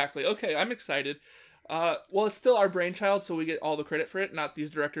 Exactly. Okay, I'm excited. Well, it's still our brainchild, so we get all the credit for it, not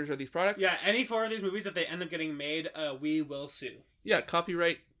these directors or these products. Yeah, any 4 of these movies, if they end up getting made, we will sue. Yeah,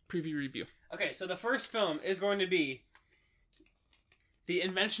 copyright Preview Revue. Okay, so the first film is going to be The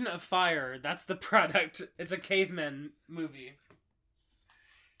Invention of Fire. That's the product. It's a caveman movie.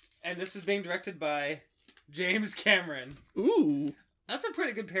 And this is being directed by James Cameron. Ooh. That's a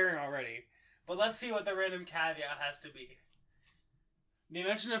pretty good pairing already. But let's see what the random caveat has to be. The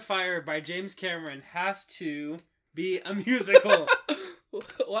Invention of Fire by James Cameron has to be a musical.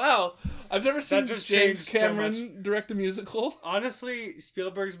 Wow. I've never seen James Cameron so direct a musical. Honestly,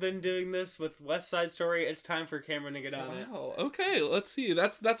 Spielberg's been doing this with West Side Story. It's time for Cameron to get on it. Wow. Okay, let's see.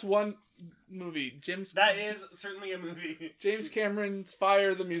 That's one movie. That is certainly a movie. James Cameron's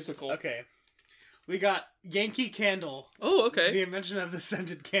Fire the Musical. Okay. We got Yankee Candle. Oh, okay. The invention of the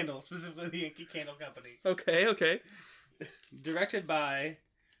scented candle, specifically the Yankee Candle Company. Okay. Directed by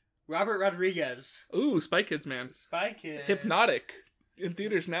Robert Rodriguez. Ooh, Spy Kids, man. Spy Kids. Hypnotic. In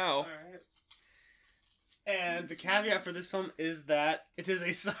theaters now. All right. And the caveat for this film is that it is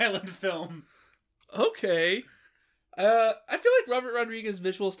a silent film. Okay. I feel like Robert Rodriguez's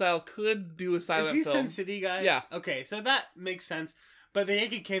visual style could do a silent film. Is he Sin City guy? Yeah. Okay, so that makes sense. But the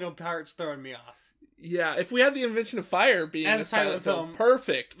Yankee Candle part's throwing me off. Yeah, if we had the Invention of Fire being a silent film,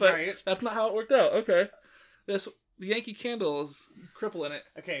 perfect. But that's not how it worked out. Okay. The Yankee Candle is crippling it.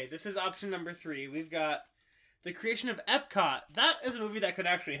 Okay, this is option number 3. We've got The Creation of Epcot. That is a movie that could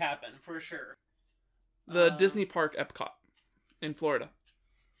actually happen, for sure. The Disney Park Epcot in Florida.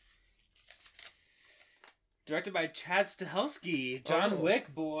 Directed by Chad Stahelski. John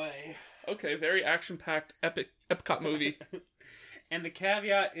Wick boy. Okay, very action-packed, epic Epcot movie. And the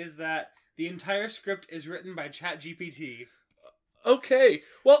caveat is that the entire script is written by ChatGPT. Okay,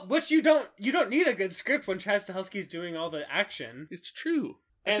 well... Which you don't need a good script when Chad Stahelski's doing all the action. It's true.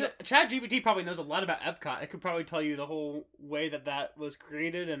 And ChatGPT probably knows a lot about Epcot. It could probably tell you the whole way that was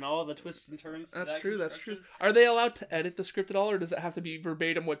created and all the twists and turns. That's true. Are they allowed to edit the script at all, or does it have to be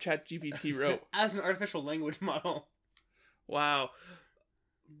verbatim what ChatGPT wrote? As an artificial language model. Wow.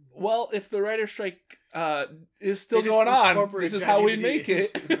 Well, if the writer's strike is still going on, this is how we make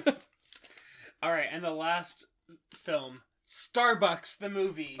it. All right, and the last film, Starbucks, the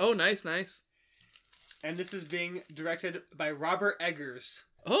movie. Oh, nice. And this is being directed by Robert Eggers.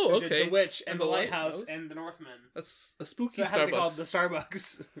 Oh, okay. Who did The Witch and The Lighthouse and The Northman. That's a spooky so Starbucks. So how do they call it the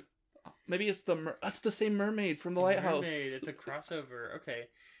Starbucks? Maybe it's it's the same mermaid from The Lighthouse. Mermaid, it's a crossover. Okay.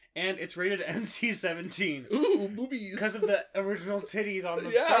 And it's rated NC-17. Ooh, boobies. Because of the original titties on the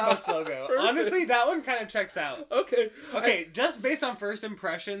Starbucks logo. Perfect. Honestly, that one kind of checks out. Okay. Just based on first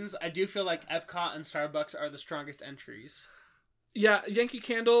impressions, I do feel like Epcot and Starbucks are the strongest entries. Yeah, Yankee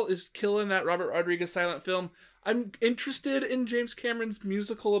Candle is killing that Robert Rodriguez silent film. I'm interested in James Cameron's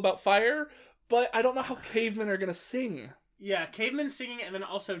musical about fire, but I don't know how cavemen are going to sing. Yeah, cavemen singing and then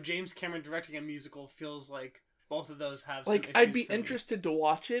also James Cameron directing a musical feels like both of those have some issues I'd be interested to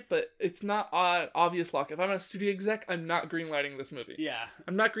watch it, but it's not obvious lock. If I'm a studio exec, I'm not greenlighting this movie. Yeah.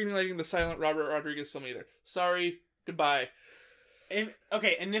 I'm not greenlighting the silent Robert Rodriguez film either. Sorry, goodbye.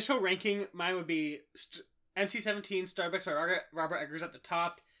 Okay, initial ranking, mine would be NC-17, Starbucks by Robert Eggers at the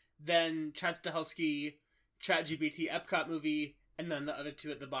top, then Chad Stahelski, ChatGPT, Epcot movie, and then the other two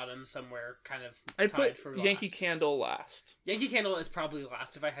at the bottom somewhere kind of I'd tied put for last. Yankee Candle last. Yankee Candle is probably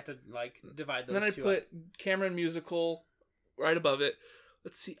last if I had to divide those two. Then I'd put Cameron musical right above it.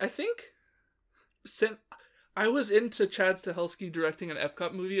 Let's see. I think I was into Chad Stahelski directing an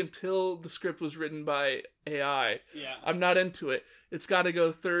Epcot movie until the script was written by AI. Yeah. I'm not into it. It's got to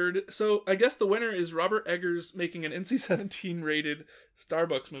go third. So I guess the winner is Robert Eggers making an NC-17 rated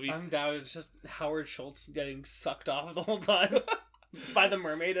Starbucks movie. Undoubted. It's just Howard Schultz getting sucked off the whole time by the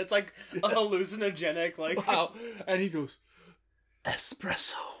mermaid. It's like a hallucinogenic, Wow. And he goes,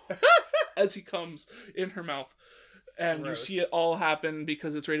 espresso, as he comes in her mouth. And Gross. You see it all happen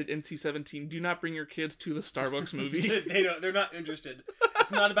because it's rated NC-17. Do not bring your kids to the Starbucks movie. They're not interested.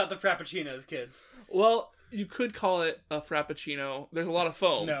 It's not about the Frappuccinos, kids. Well, you could call it a Frappuccino. There's a lot of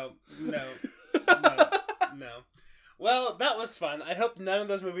foam. No. Well, that was fun. I hope none of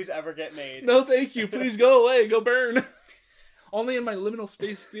those movies ever get made. No, thank you. Please go away. Go burn. Only in my liminal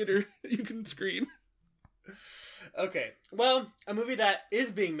space theater you can screen. Okay, well, a movie that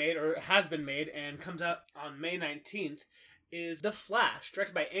is being made, or has been made, and comes out on May 19th is The Flash,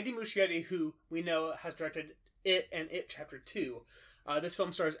 directed by Andy Muschietti, who we know has directed It and It Chapter 2. This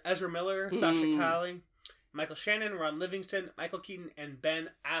film stars Ezra Miller, Sasha Calle, Michael Shannon, Ron Livingston, Michael Keaton, and Ben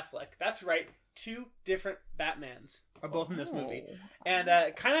Affleck. That's right, 2 different Batmans are both in this movie. And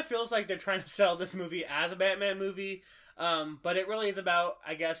it kind of feels like they're trying to sell this movie as a Batman movie, but it really is about,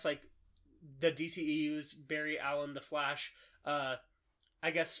 I guess, the DCEU's Barry Allen, the Flash, I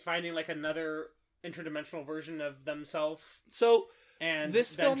guess finding another interdimensional version of themselves. So, and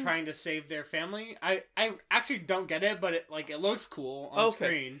this then film... trying to save their family. I actually don't get it, but it looks cool on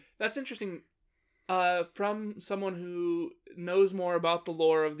screen. That's interesting. From someone who knows more about the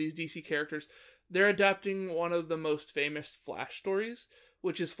lore of these DC characters, they're adapting one of the most famous Flash stories,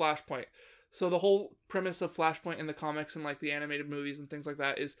 which is Flashpoint. So the whole premise of Flashpoint in the comics and the animated movies and things like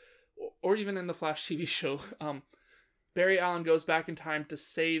that is, or even in the Flash TV show, Barry Allen goes back in time to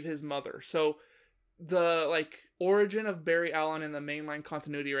save his mother. So the origin of Barry Allen in the mainline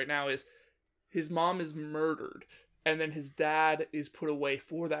continuity right now is his mom is murdered, and then his dad is put away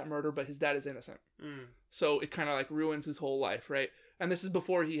for that murder, but his dad is innocent. So it kind of ruins his whole life, right? And this is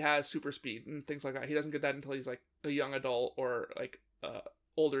before he has super speed and things like that. He doesn't get that until he's a young adult or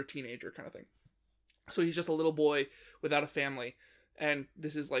older teenager kind of thing. So he's just a little boy without a family, and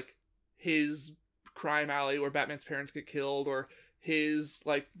this is his crime alley where Batman's parents get killed, or his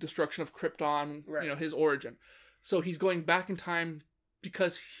destruction of Krypton, right. His origin. So he's going back in time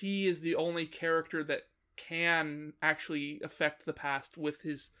because he is the only character that can actually affect the past with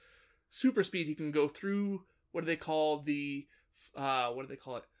his super speed. He can go through what do they call it?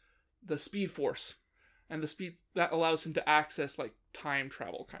 The Speed Force, and the speed that allows him to access time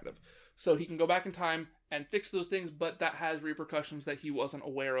travel kind of. So he can go back in time and fix those things, but that has repercussions that he wasn't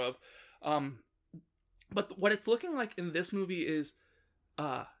aware of. But what it's looking like in this movie is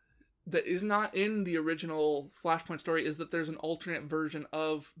that is not in the original Flashpoint story is that there's an alternate version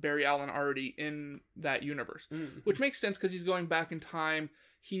of Barry Allen already in that universe. Mm-hmm. Which makes sense because he's going back in time.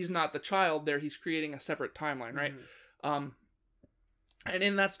 He's not the child there. He's creating a separate timeline, right? Mm-hmm. And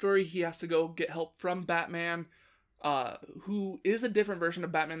in that story, he has to go get help from Batman, who is a different version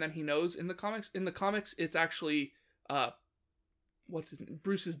of Batman than he knows in the comics. In the comics, it's actually... what's his name?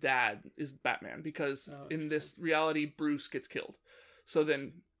 Bruce's dad is Batman because in this reality, Bruce gets killed. So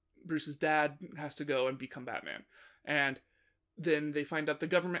then Bruce's dad has to go and become Batman. And then they find out the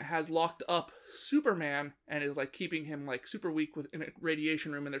government has locked up Superman and is like keeping him like super weak in a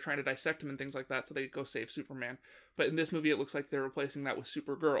radiation room, and they're trying to dissect him and things like that. So they go save Superman. But in this movie, it looks like they're replacing that with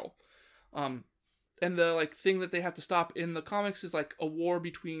Supergirl. And the like thing that they have to stop in the comics is like a war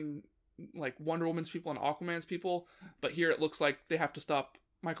between like Wonder Woman's people and Aquaman's people, but here it looks like they have to stop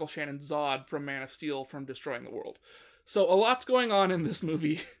Michael Shannon's Zod from Man of Steel from destroying the world. So a lot's going on in this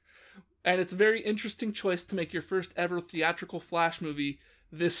movie, and it's a very interesting choice to make your first ever theatrical Flash movie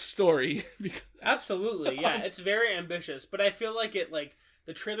this story. Absolutely, yeah, it's very ambitious, but I feel like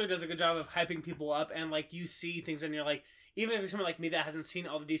the trailer does a good job of hyping people up, and like you see things and you're like, even if you're someone like me that hasn't seen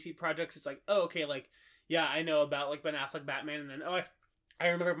all the DC projects, it's like, oh, okay, like, yeah, I know about like Ben Affleck Batman, and then I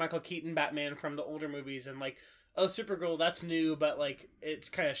remember Michael Keaton Batman from the older movies, and like, oh, Supergirl, that's new, but like,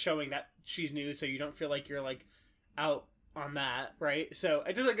 it's kind of showing that she's new, so you don't feel like you're like out on that, right? So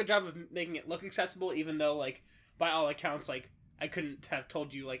it does a good job of making it look accessible, even though like, by all accounts, like, I couldn't have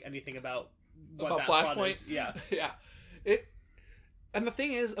told you like anything about what that Flashpoint is. Yeah. Yeah. And the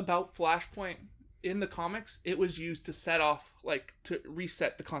thing is about Flashpoint in the comics, it was used to set off, like, to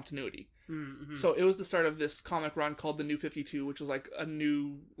reset the continuity. Mm-hmm. So it was the start of this comic run called the New 52, which was like a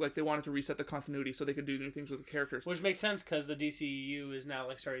new, like they wanted to reset the continuity so they could do new things with the characters. Which makes sense because the DCU is now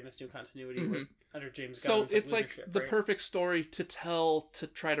like starting this new continuity under James Gunn. So it's like the perfect story to tell to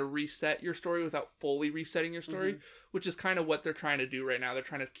try to reset your story without fully resetting your story, which is kind of what they're trying to do right now. They're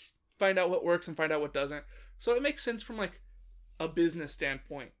trying to find out what works and find out what doesn't. So it makes sense from like a business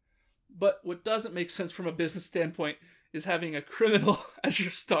standpoint. But what doesn't make sense from a business standpoint is having a criminal as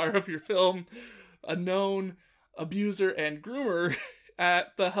your star of your film, a known abuser and groomer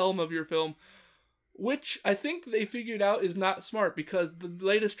at the helm of your film, which I think they figured out is not smart because the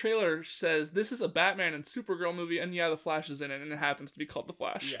latest trailer says this is a Batman and Supergirl movie, and yeah, the Flash is in it, and it happens to be called The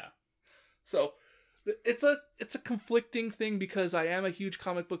Flash. Yeah. So it's a conflicting thing because I am a huge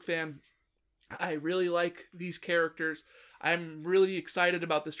comic book fan. I really like these characters. I'm really excited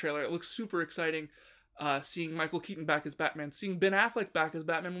about this trailer. It looks super exciting. Seeing Michael Keaton back as Batman, seeing Ben Affleck back as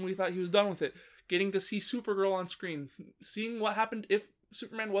Batman when we thought he was done with it, getting to see Supergirl on screen, seeing what happened if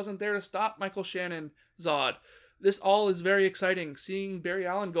Superman wasn't there to stop Michael Shannon, Zod. This all is very exciting. Seeing Barry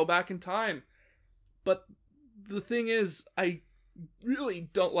Allen go back in time. But the thing is, I really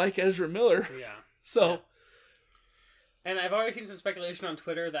don't like Ezra Miller. Yeah. So... Yeah. And I've already seen some speculation on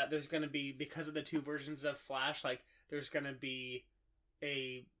Twitter that there's going to be, because of the two versions of Flash, like, there's going to be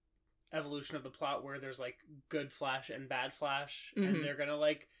a evolution of the plot where there's, like, good Flash and bad Flash, and they're going to,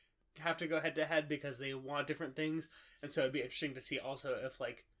 like, have to go head-to-head because they want different things, and so it'd be interesting to see also if,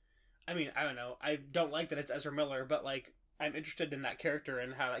 like, I mean, I don't know, I don't like that it's Ezra Miller, but, like, I'm interested in that character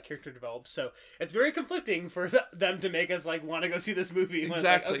and how that character develops, so it's very conflicting for them to make us, like, want to go see this movie.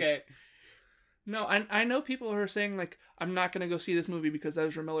 Exactly. Like, okay. No, I know people who are saying, like, I'm not going to go see this movie because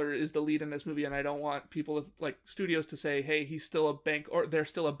Ezra Miller is the lead in this movie, and I don't want people, like, studios to say, hey, he's still or they're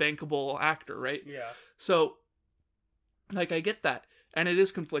still a bankable actor, right? Yeah. So, like, I get that, and it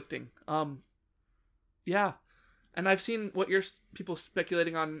is conflicting. Yeah. And I've seen what people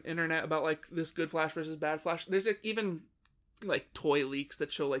speculating on internet about, like, this good Flash versus bad Flash. There's, like, even, like, toy leaks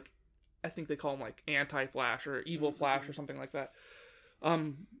that show, like, I think they call them, like, anti-Flash or evil Flash or something like that.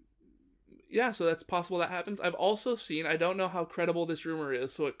 Yeah, so that's possible that happens. I've also seen, I don't know how credible this rumor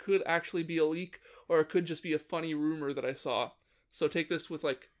is, so it could actually be a leak, or it could just be a funny rumor that I saw. So take this with,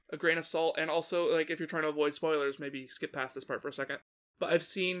 like, a grain of salt, and also, like, if you're trying to avoid spoilers, maybe skip past this part for a second. But I've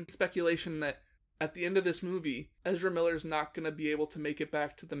seen speculation that at the end of this movie, Ezra Miller's not going to be able to make it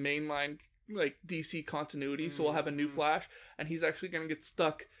back to the mainline, like, DC continuity, so we'll have a new Flash, and he's actually going to get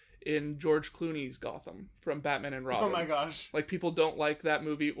stuck in George Clooney's Gotham from Batman and Robin. Oh my gosh. Like, people don't like that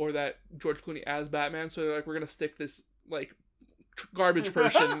movie or that George Clooney as Batman, so they're like, we're gonna stick this, like, garbage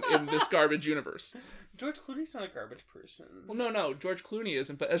person in this garbage universe. George Clooney's not a garbage person. Well, no, George Clooney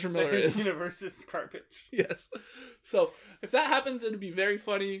isn't, but Ezra Miller is. His universe is garbage. Yes. So, if that happens, it'd be very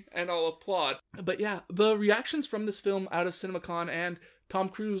funny, and I'll applaud. But yeah, the reactions from this film out of CinemaCon, and Tom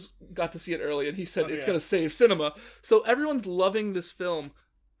Cruise got to see it early, and he said it's gonna save cinema. So everyone's loving this film.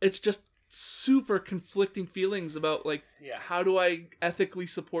 It's just super conflicting feelings about, like, how do I ethically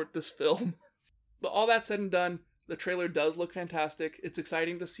support this film? But all that said and done, the trailer does look fantastic. It's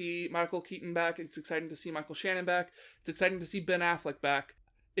exciting to see Michael Keaton back. It's exciting to see Michael Shannon back. It's exciting to see Ben Affleck back.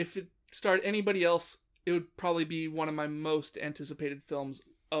 If it starred anybody else, it would probably be one of my most anticipated films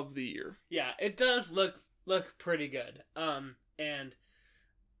of the year. Yeah, it does look pretty good. And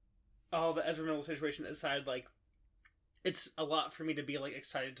all the Ezra Miller situation aside, like, it's a lot for me to be, like,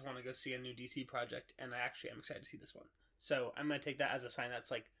 excited to want to go see a new DC project, and I actually am excited to see this one. So I'm going to take that as a sign that's,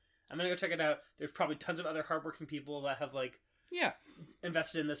 like, I'm going to go check it out. There's probably tons of other hardworking people that have, like,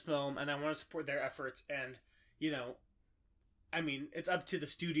 invested in this film, and I want to support their efforts, and, you know, I mean, it's up to the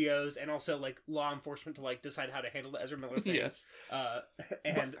studios and also, like, law enforcement to, like, decide how to handle the Ezra Miller thing. Yes.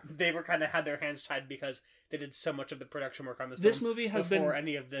 And they were kind of had their hands tied because they did so much of the production work on this This film movie has before been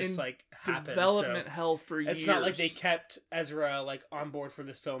any of this, like, happened. Development hell for years. It's not like they kept Ezra, like, on board for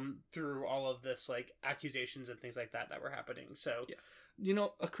this film through all of this, like, accusations and things like that were happening. So, yeah. You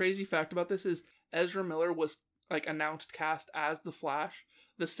know, a crazy fact about this is Ezra Miller was, like, announced cast as The Flash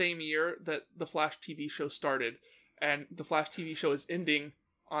the same year that the Flash TV show started. And the Flash TV show is ending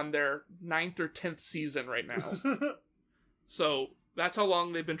on their 9th or 10th season right now. So that's how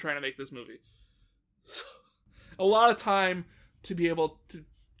long they've been trying to make this movie. So, a lot of time to be able to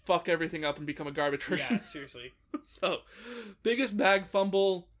fuck everything up and become a garbage version. Yeah, seriously. So, biggest bag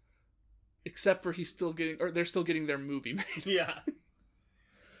fumble, except for they're still getting their movie made. Yeah.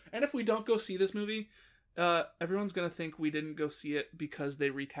 And if we don't go see this movie, everyone's going to think we didn't go see it because they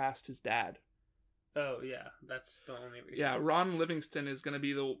recast his dad. Oh, yeah. That's the only reason. Yeah, Ron Livingston is going to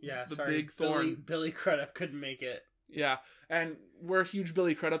be the big thorn. Billy Crudup couldn't make it. Yeah, and we're huge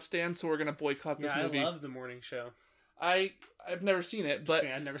Billy Crudup stands, so we're going to boycott this movie. I love The Morning Show. I've never seen it, but...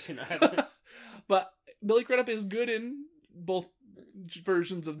 I've never seen it either. But Billy Crudup is good in both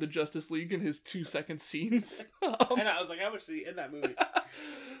versions of the Justice League in his 2-second scenes. And I was like, how much is he in that movie?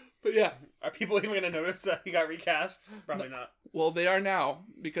 But yeah. Are people even going to notice that he got recast? Probably not. Well, they are now,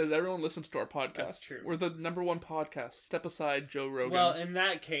 because everyone listens to our podcast. That's true. We're the #1 podcast. Step aside, Joe Rogan. Well, in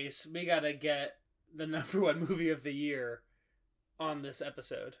that case, we got to get the #1 movie of the year on this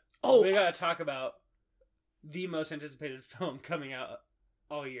episode. Oh! We got to talk about the most anticipated film coming out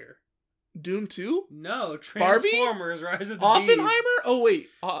all year. Dune 2? No, Transformers: Barbie? Rise of the Oppenheimer? Beasts. Oh, wait.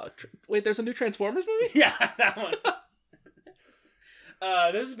 Wait, there's a new Transformers movie? Yeah, that one.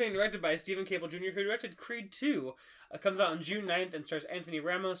 This is being directed by Stephen Cable Jr., who directed Creed 2. It comes out on June 9th and stars Anthony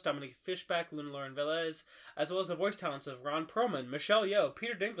Ramos, Dominic Fishback, Luna Lauren Velez, as well as the voice talents of Ron Perlman, Michelle Yeoh,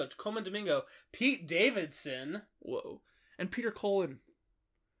 Peter Dinklage, Coleman Domingo, Pete Davidson. Whoa. And Peter Cullen.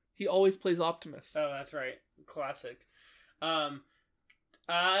 He always plays Optimus. Oh, that's right. Classic.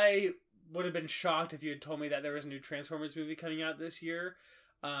 I would have been shocked if you had told me that there was a new Transformers movie coming out this year.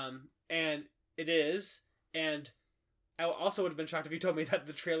 And it is. And I also would have been shocked if you told me that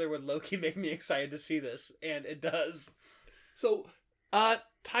the trailer would low-key make me excited to see this, and it does. So,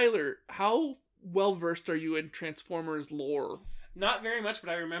 Tyler, how well-versed are you in Transformers lore? Not very much,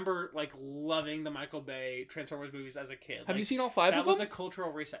 but I remember, like, loving the Michael Bay Transformers movies as a kid. Have you seen all 5 of them? That was a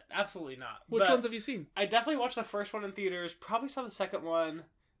cultural reset. Absolutely not. Which ones have you seen? I definitely watched the first one in theaters, probably saw the second one.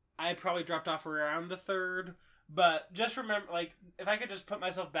 I probably dropped off around the third, but just remember, like, if I could just put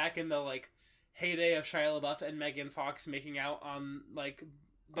myself back in the, like, heyday of Shia LaBeouf and Megan Fox making out on, like,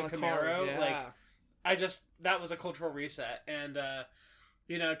 the Camaro. Yeah. Like, that was a cultural reset. And,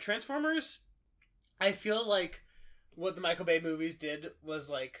 you know, Transformers, I feel like what the Michael Bay movies did was,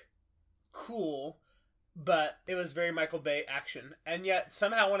 like, cool, but it was very Michael Bay action. And yet,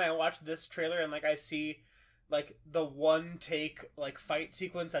 somehow when I watch this trailer and, like, I see, like, the one take, like, fight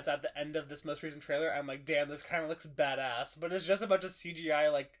sequence that's at the end of this most recent trailer, I'm like, damn, this kind of looks badass. But it's just a bunch of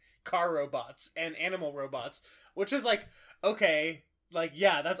CGI, like, car robots and animal robots, which is like, okay, like,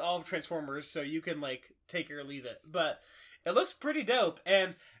 yeah, that's all of Transformers, so you can, like, take it or leave it. But it looks pretty dope,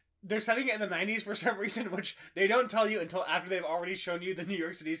 and they're setting it in the 90s for some reason, which they don't tell you until after they've already shown you the New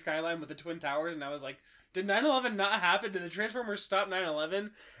York City skyline with the Twin Towers, and I was like, did 9/11 not happen? Did the Transformers stop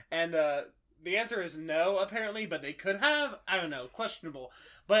 9/11? And the answer is no, apparently, but they could have. I don't know, questionable.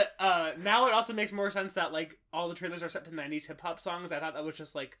 But now it also makes more sense that, like, all the trailers are set to 90s hip-hop songs. I thought that was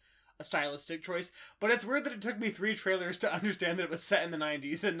just, like, a stylistic choice. But it's weird that it took me 3 trailers to understand that it was set in the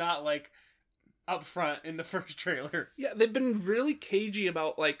 90s and not, like, up front in the first trailer. Yeah, they've been really cagey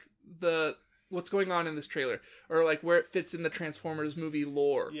about, like, what's going on in this trailer, or, like, where it fits in the Transformers movie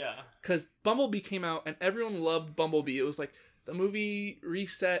lore. Yeah. Because Bumblebee came out, and everyone loved Bumblebee. It was, like, the movie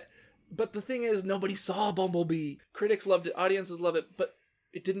reset. But the thing is, nobody saw Bumblebee. Critics loved it, audiences love it, but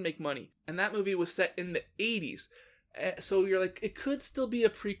it didn't make money. And that movie was set in the 80s. So you're like, it could still be a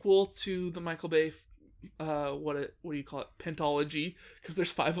prequel to the Michael Bay, what do you call it, pentology, because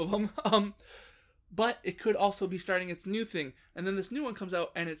there's 5 of them. But it could also be starting its new thing. And then this new one comes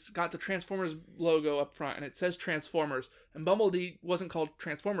out, and it's got the Transformers logo up front, and it says Transformers. And Bumblebee wasn't called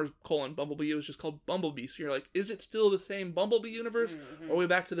Transformers, Bumblebee, it was just called Bumblebee. So you're like, is it still the same Bumblebee universe? Mm-hmm. Or are we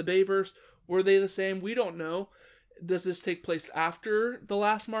back to the Bayverse? Were they the same? We don't know. Does this take place after the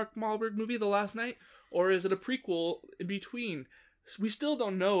last Mark Wahlberg movie, The Last Night? Or is it a prequel in between? We still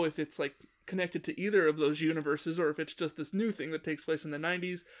don't know if it's like connected to either of those universes or if it's just this new thing that takes place in the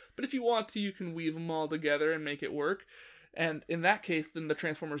 90s. But if you want to, you can weave them all together and make it work. And in that case, then the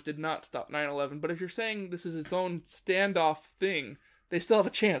Transformers did not stop 9/11. But if you're saying this is its own standoff thing, they still have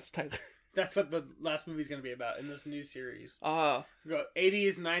a chance, Tyler. That's what the last movie's going to be about in this new series. We go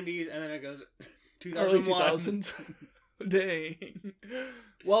 80s, 90s, and then it goes 2001. Early 2000s. Dang.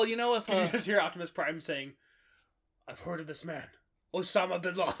 Well, you know, if you just hear Optimus Prime saying, "I've heard of this man, Osama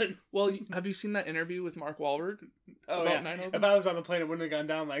bin Laden." Well, have you seen that interview with Mark Wahlberg? Oh, about 9/11? If I was on the plane, it wouldn't have gone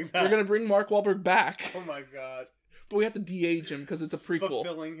down like that. We're going to bring Mark Wahlberg back. Oh my god. But we have to de-age him because it's a prequel.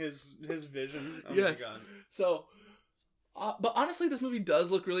 Fulfilling his vision. Oh yes. my god. So, but honestly, this movie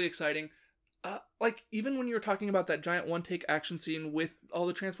does look really exciting. Like, even when you were talking about that giant one-take action scene with all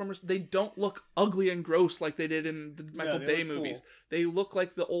the Transformers, they don't look ugly and gross like they did in the Michael Bay movies. Cool. They look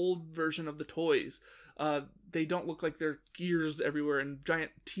like the old version of the toys. They don't look like their gears everywhere and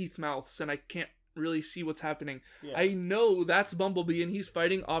giant teeth mouths, and I can't really see what's happening. Yeah. I know that's Bumblebee, and he's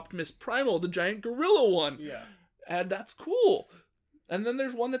fighting Optimus Primal, the giant gorilla one. Yeah. And that's cool. And then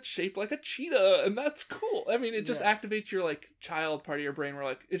there's one that's shaped like a cheetah, and that's cool. I mean, it just activates your, like, child part of your brain where,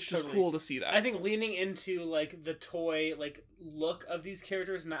 like, it's just cool to see that. I think leaning into, like, the toy, like, look of these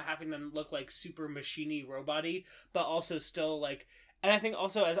characters, not having them look, like, super machine-y, robot-y, but also still, like... And I think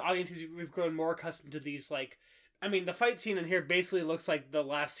also, as audiences, we've grown more accustomed to these, like... I mean, the fight scene in here basically looks like the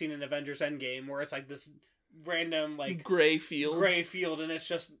last scene in Avengers Endgame, where it's, like, this random, like... Gray field, and it's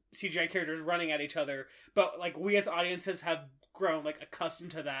just CGI characters running at each other. But, like, we as audiences have grown, like,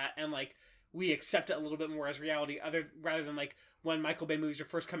 accustomed to that, and, like, we accept it a little bit more as reality, rather than, like, when Michael Bay movies were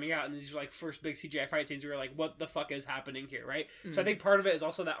first coming out and these were, like, first big CGI fight scenes, we were like, what the fuck is happening here, right? Mm-hmm. So I think part of it is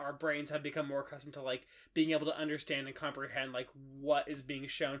also that our brains have become more accustomed to, like, being able to understand and comprehend, like, what is being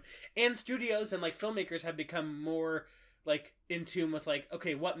shown. And studios and, like, filmmakers have become more, like, in tune with, like,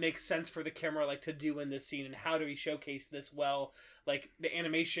 okay, what makes sense for the camera, like, to do in this scene, and how do we showcase this well? Like, the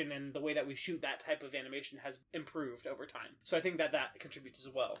animation and the way that we shoot that type of animation has improved over time. So I think that contributes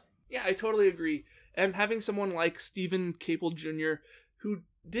as well. Yeah, I totally agree. And having someone like Stephen Caple Jr., who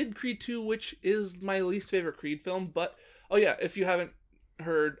did Creed 2, which is my least favorite Creed film, but, oh yeah, if you haven't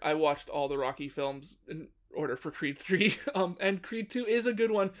heard, I watched all the Rocky films in order for Creed 3, and Creed 2 is a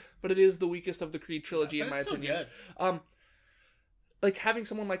good one, but it is the weakest of the Creed trilogy, in my opinion. Good. Like, having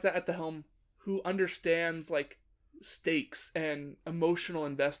someone like that at the helm who understands, like, stakes and emotional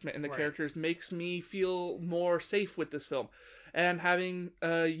investment in the characters makes me feel more safe with this film. And having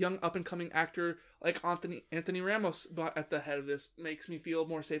a young up-and-coming actor like Anthony Ramos at the head of this makes me feel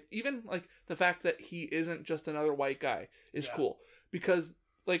more safe. Even, like, the fact that he isn't just another white guy is cool. Because,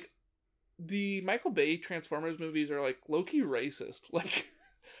 like, the Michael Bay Transformers movies are, like, low-key racist. Like,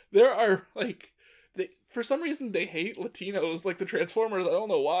 there are, like... for some reason, they hate Latinos, like the Transformers. I don't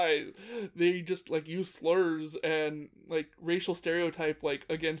know why. They just, like, use slurs and, like, racial stereotype, like,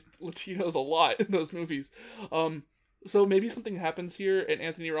 against Latinos a lot in those movies. So maybe something happens here, and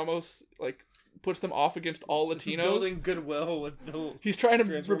Anthony Ramos, like, puts them off against all Latinos. Building goodwill with the He's trying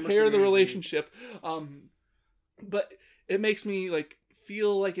to repair the relationship. But it makes me, like,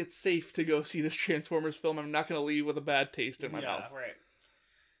 feel like it's safe to go see this Transformers film. I'm not going to leave with a bad taste in my mouth. Yeah, right.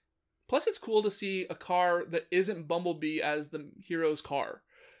 Plus, it's cool to see a car that isn't Bumblebee as the hero's car,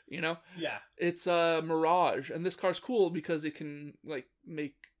 you know? Yeah. It's a Mirage, and this car's cool because it can, like,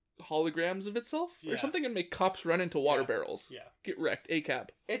 make holograms of itself or something and make cops run into water barrels. Yeah. Get wrecked. ACAB.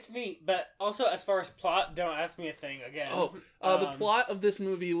 It's neat, but also as far as plot, don't ask me a thing again. The plot of this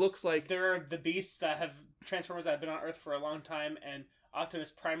movie looks like... There are the beasts that have... Transformers that have been on Earth for a long time, and Optimus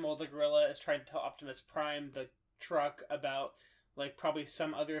Primal, the gorilla, is trying to tell Optimus Prime, the truck, about... like, probably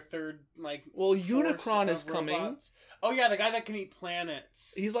some other third, like... Well, Unicron is coming. Oh, yeah, the guy that can eat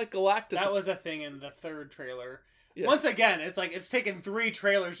planets. He's like Galactus. That was a thing in the third trailer. Yeah. Once again, it's like, it's taken 3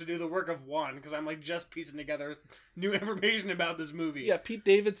 trailers to do the work of one, because I'm, like, just piecing together new information about this movie. Yeah, Pete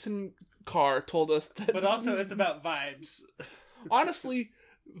Davidson Carr told us that... But also, it's about vibes. Honestly,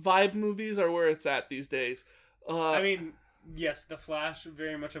 vibe movies are where it's at these days. I mean, yes, The Flash,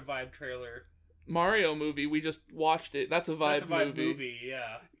 very much a vibe trailer. Mario movie. We just watched it. That's a vibe, movie,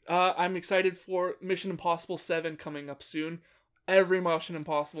 yeah. I'm excited for Mission Impossible 7 coming up soon. Every Mission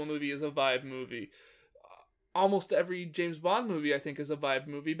Impossible movie is a vibe movie. Almost every James Bond movie, I think, is a vibe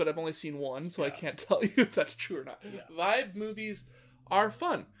movie, but I've only seen one, so I can't tell you if that's true or not. Yeah. Vibe movies are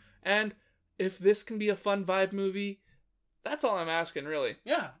fun. And if this can be a fun vibe movie, that's all I'm asking, really.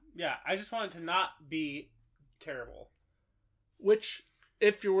 Yeah. I just want it to not be terrible. Which,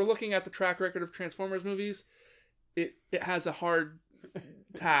 if you were looking at the track record of Transformers movies, it has a hard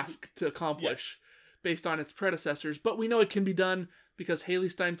task to accomplish based on its predecessors. But we know it can be done because Haley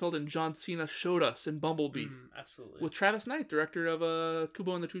Steinfeld and John Cena showed us in Bumblebee. Absolutely. With Travis Knight, director of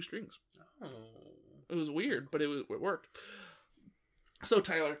Kubo and the Two Strings. Oh. It was weird, but it worked. So,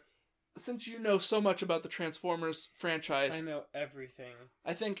 Tyler, since you know so much about the Transformers franchise... I know everything.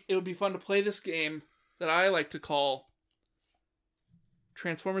 I think it would be fun to play this game that I like to call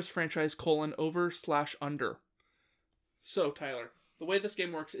Transformers franchise : over/under. So, Tyler, the way this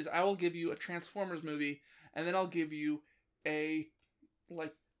game works is I will give you a Transformers movie, and then I'll give you a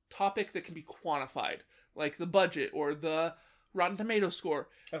topic that can be quantified, like the budget or the Rotten Tomato score.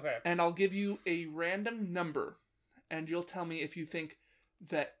 Okay. And I'll give you a random number, and you'll tell me if you think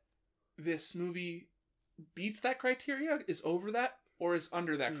that this movie beats that criteria, is over that, or is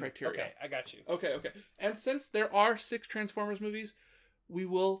under that criteria. Okay, I got you. Okay. And since there are 6 Transformers movies, we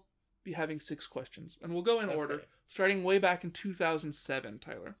will be having 6 questions. And we'll go in order, starting way back in 2007,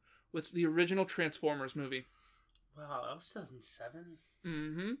 Tyler, with the original Transformers movie. Wow, that was 2007?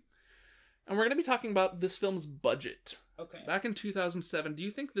 Mm-hmm. And we're going to be talking about this film's budget. Okay. Back in 2007, do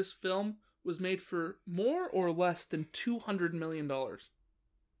you think this film was made for more or less than $200 million? $200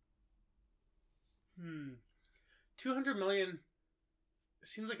 million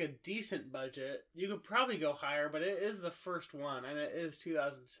seems like a decent budget. You could probably go higher, but it is the first one, and it is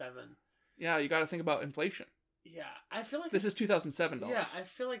 2007. Yeah, you got to think about inflation. Yeah, I feel like this is $2007. Yeah, I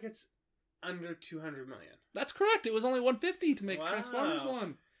feel like it's under 200 million. That's correct. It was only 150 to make Transformers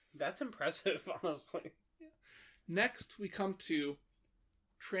 1. That's impressive, honestly. Yeah. Next, we come to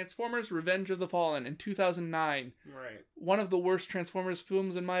Transformers: Revenge of the Fallen in 2009. Right. One of the worst Transformers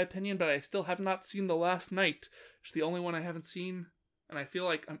films in my opinion, but I still have not seen The Last Knight. It's the only one I haven't seen, and I feel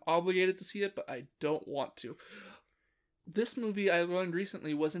like I'm obligated to see it, but I don't want to. This movie, I learned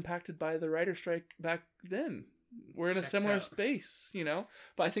recently, was impacted by the writer's strike back then. We're in a similar space, you know?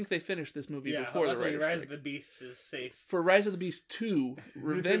 But I think they finished this movie before the writer's strike. Rise of the Beasts is safe. For Rise of the Beasts 2,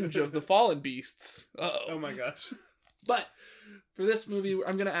 Revenge of the Fallen Beasts. Uh-oh. Oh my gosh. But for this movie,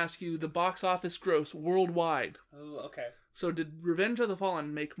 I'm going to ask you the box office gross worldwide. Oh, okay. So did Revenge of the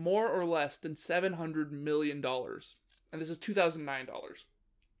Fallen make more or less than $700 million? And this is $2009.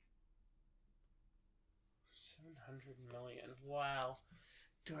 700 million. Wow.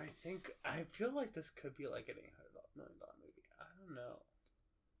 I feel like this could be like an $800 million movie. I don't know.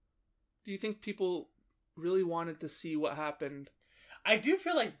 Do you think people really wanted to see what happened? I do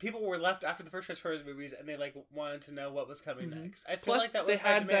feel like people were left after the first Transformers movies, and they wanted to know what was coming next. I feel like that was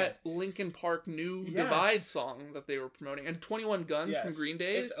high demand. They had that Linkin Park New Divide song that they were promoting, and 21 Guns from Green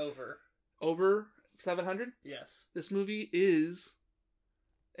Day. It's over. Over 700? Yes. This movie is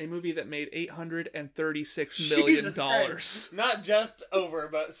a movie that made $836 million. Jesus Christ. Not just over,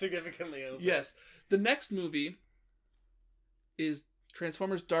 but significantly over. Yes. The next movie is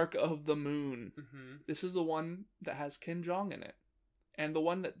Transformers: Dark of the Moon. Mm-hmm. This is the one that has Ken Jeong in it. And the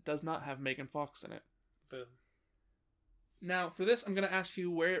one that does not have Megan Fox in it. Boom. Now, for this, I'm going to ask you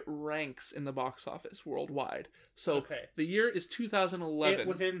where it ranks in the box office worldwide. So, the year is 2011.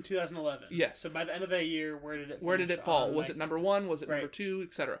 Within 2011. Yes. So, by the end of that year, where did it Where did it fall? Was it number 1? Was it number 2?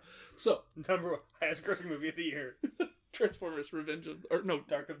 Etc. So, number 1. Highest grossing movie of the year. Transformers: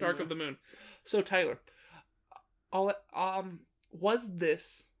 Dark of the Moon. So, Tyler, was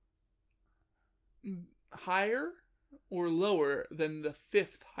this higher or lower than the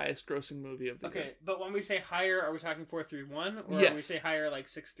 5th highest grossing movie of the year? Okay, but when we say higher, are we talking 4 through 1? Or yes. When we say higher, like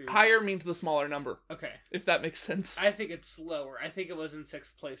 6 through 1? Higher means the smaller number. Okay. If that makes sense. I think it's lower. I think it was in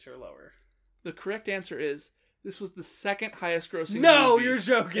 6th place or lower. The correct answer is, this was the 2nd highest grossing movie. No, you're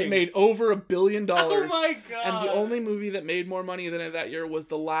joking! It made over $1 billion. Oh my god! And the only movie that made more money than it that year was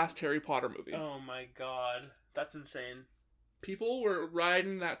the last Harry Potter movie. Oh my god. That's insane. People were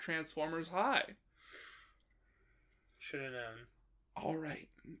riding that Transformers high. Should have known. All right.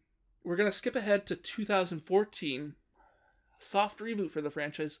 We're going to skip ahead to 2014. A soft reboot for the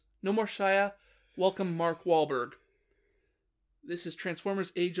franchise. No more Shia. Welcome Mark Wahlberg. This is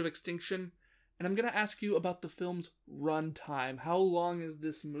Transformers: Age of Extinction. And I'm going to ask you about the film's runtime. How long is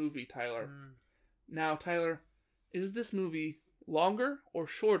this movie, Tyler? Now, Tyler, is this movie longer or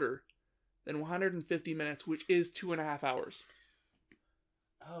shorter than 150 minutes, which is 2.5 hours.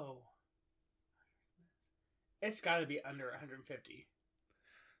 Oh. It's got to be under 150.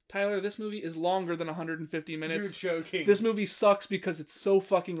 Tyler, this movie is longer than 150 minutes. You're joking. This movie sucks because it's so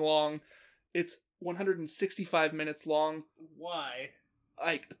fucking long. It's 165 minutes long. Why?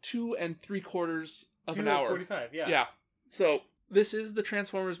 Like 2 3/4 of an hour. 45, yeah. Yeah. So, this is the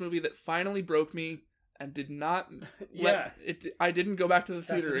Transformers movie that finally broke me and did not Yeah. I didn't go back to the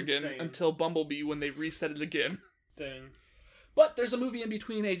theater That's again insane. until Bumblebee when they reset it again. Dang. But there's a movie in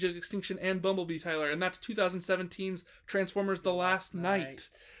between Age of Extinction and Bumblebee, Tyler, and that's 2017's Transformers The Last Night.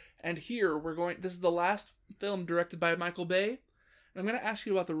 And here this is the last film directed by Michael Bay. And I'm going to ask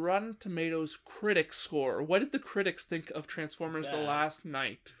you about the Rotten Tomatoes critic score. What did the critics think of Transformers The Last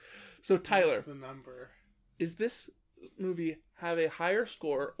Night? So Tyler, what's the number? Is this movie have a higher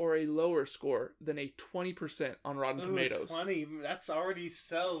score or a lower score than a 20% on Rotten Tomatoes? 20. That's already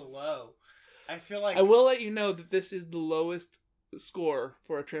so low. I feel like... I will let you know that this is the lowest score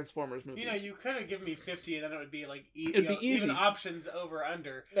for a Transformers movie. You know, you could have given me 50 and then it would be like It'd be easy. even options over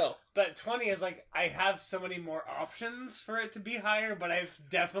under. No. But 20 is like, I have so many more options for it to be higher, but I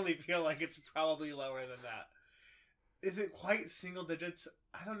definitely feel like it's probably lower than that. Is it quite single digits?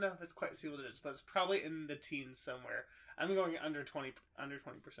 I don't know if it's quite single digits, but it's probably in the teens somewhere. I'm going under 20%.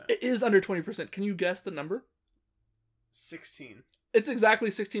 It is under 20%. Can you guess the number? 16. It's exactly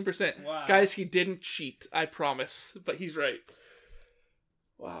 16%. Wow. Guys, he didn't cheat, I promise. But he's right.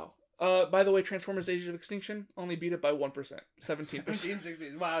 Wow. By the way, Transformers Age of Extinction only beat it by 1%. 17%.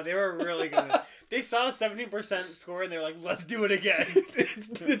 16. Wow, they were really good. They saw a 17% score and they're like, let's do it again.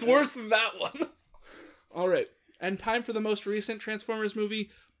 it's worse than that one. All right. And time for the most recent Transformers movie,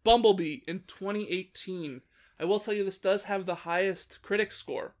 Bumblebee, in 2018. I will tell you this does have the highest critic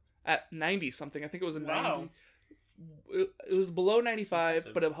score at 90-something. I think it was a 90. Wow. It was below 95,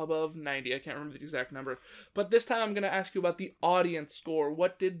 Impressive. but above 90. I can't remember the exact number. But this time I'm going to ask you about the audience score.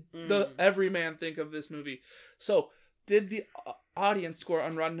 What did the everyman think of this movie? So, did the audience score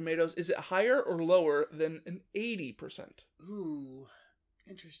on Rotten Tomatoes, is it higher or lower than an 80%? Ooh,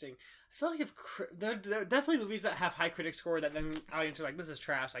 interesting. I feel like if there are definitely movies that have high critic score that then audience are like, this is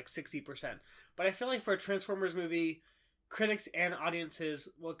trash, like 60%. But I feel like for a Transformers movie, critics and audiences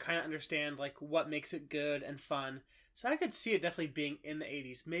will kind of understand like what makes it good and fun. So I could see it definitely being in the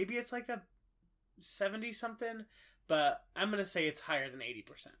 80s. Maybe it's like a 70 something, but I'm going to say it's higher than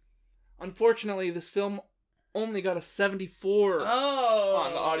 80%. Unfortunately, this film only got a 74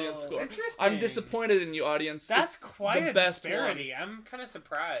 on the audience score. Interesting. I'm disappointed in you, audience. That's It's quite the a best disparity. I'm kind of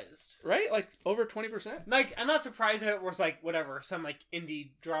surprised. Right? Like over 20%? Like, I'm not surprised that it was like whatever, some like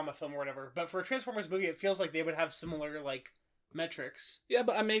indie drama film or whatever. But for a Transformers movie, it feels like they would have similar like metrics. Yeah,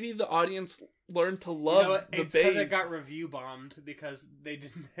 but maybe the audience learned to love the It's because babe. it got review bombed because they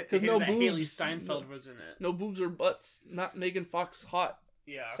didn't. Because no no Haley boobs. Steinfeld was in it. No boobs or butts. Not Megan Fox hot.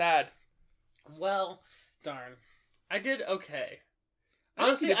 Yeah. Sad. Well, darn. I did okay. I think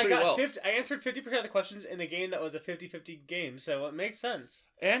Honestly, you did I pretty got well. 50. I answered 50% of the questions in a game that was a 50-50 game, so it makes sense.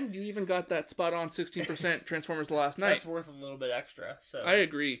 And you even got that spot on 16% Transformers The Last Night. That's worth a little bit extra. So I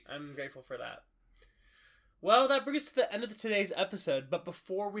agree. I'm grateful for that. Well, that brings us to the end of today's episode. But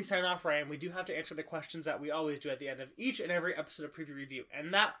before we sign off, Ryan, we do have to answer the questions that we always do at the end of each and every episode of Preview Revue,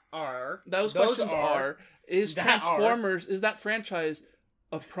 and those questions are: is Transformers is that franchise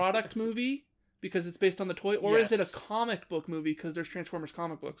a product movie? Because it's based on the toy, or is it a comic book movie because there's Transformers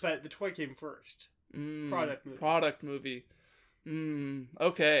comic books? But the toy came first. Product movie. Product movie.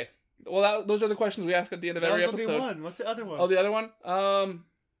 Okay. Well, those are the questions we ask at the end of every episode. That was one. What's the other one? Oh, the other one?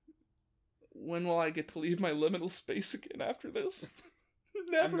 When will I get to leave my liminal space again after this?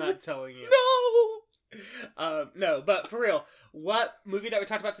 Never. I'm not telling you. No! No, but for real, what movie that we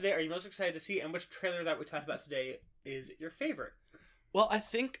talked about today are you most excited to see, and which trailer that we talked about today is your favorite? Well, I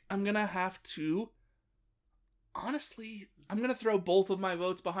think I'm going to have to... Honestly, I'm going to throw both of my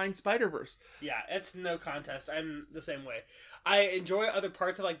votes behind Spiderverse. Yeah, it's no contest. I'm the same way. I enjoy other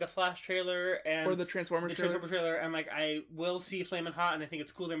parts of like the Flash trailer and or the Transformers trailer, and like I will see Flamin Hot, and I think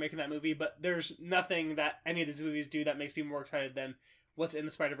it's cool they're making that movie. But there's nothing that any of these movies do that makes me more excited than what's in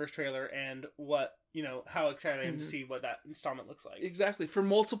the Spider-Verse trailer and what, how excited I am to see what that installment looks like. Exactly. For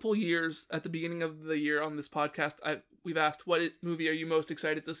multiple years at the beginning of the year on this podcast, we've asked, what movie are you most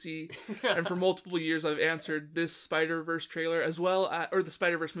excited to see? And for multiple years, I've answered this Spider-Verse trailer or the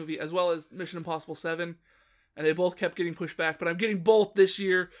Spider-Verse movie, as well as Mission Impossible 7. And they both kept getting pushed back, but I'm getting both this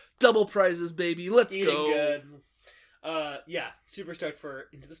year. Double prizes, baby. Let's go. Good. Yeah, super stoked for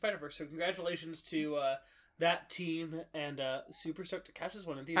Into the Spider-Verse. So congratulations to that team, and super stoked to catch this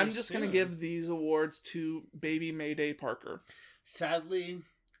one in theaters. I'm just going to give these awards to Baby Mayday Parker. Sadly,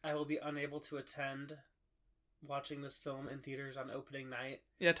 I will be unable to attend watching this film in theaters on opening night.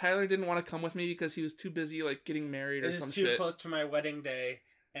 Yeah, Tyler didn't want to come with me because he was too busy, like, getting married or some shit. It is too close to my wedding day,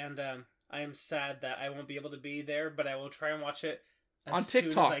 and I am sad that I won't be able to be there, but I will try and watch it on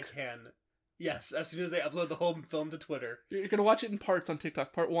TikTok. soon as I can. Yes, as soon as they upload the whole film to Twitter. You're going to watch it in parts on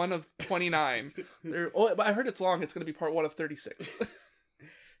TikTok. Part 1 of 29. But I heard it's long. It's going to be part 1 of 36.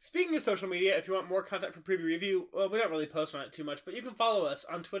 Speaking of social media, if you want more content for Preview Revue, well, we don't really post on it too much, but you can follow us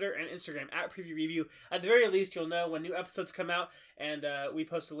on Twitter and Instagram at Preview Revue. At the very least, you'll know when new episodes come out, and we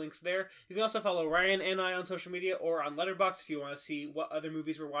post the links there. You can also follow Ryan and I on social media or on Letterboxd if you want to see what other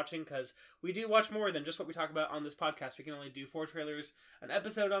movies we're watching, because we do watch more than just what we talk about on this podcast. We can only do 4 trailers an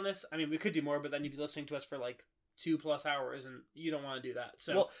episode on this. I mean, we could do more, but then you'd be listening to us for like 2+ hours, and you don't want to do that.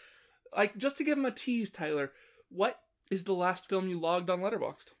 So, well, like, just to give him a tease, Tyler, what is the last film you logged on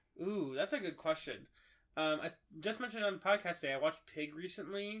Letterboxd? Ooh, that's a good question. I just mentioned on the podcast today, I watched Pig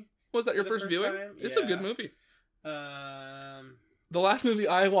recently. Was that your first viewing? time. It's a good movie. The last movie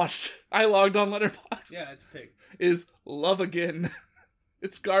I watched, I logged on Letterboxd. Yeah, it's Pig. Is Love Again.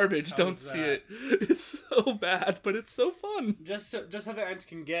 It's garbage. Don't see it. It's so bad, but it's so fun. Just so the ends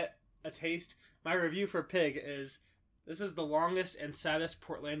can get a taste, my review for Pig is, this is the longest and saddest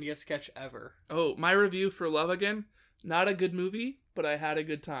Portlandia sketch ever. Oh, my review for Love Again, not a good movie, but I had a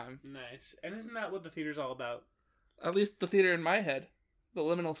good time. Nice. And isn't that what the theater's all about? At least the theater in my head. The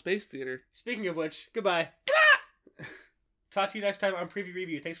Liminal Space Theater. Speaking of which, goodbye. Talk to you next time on Preview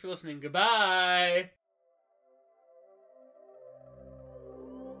Revue. Thanks for listening. Goodbye.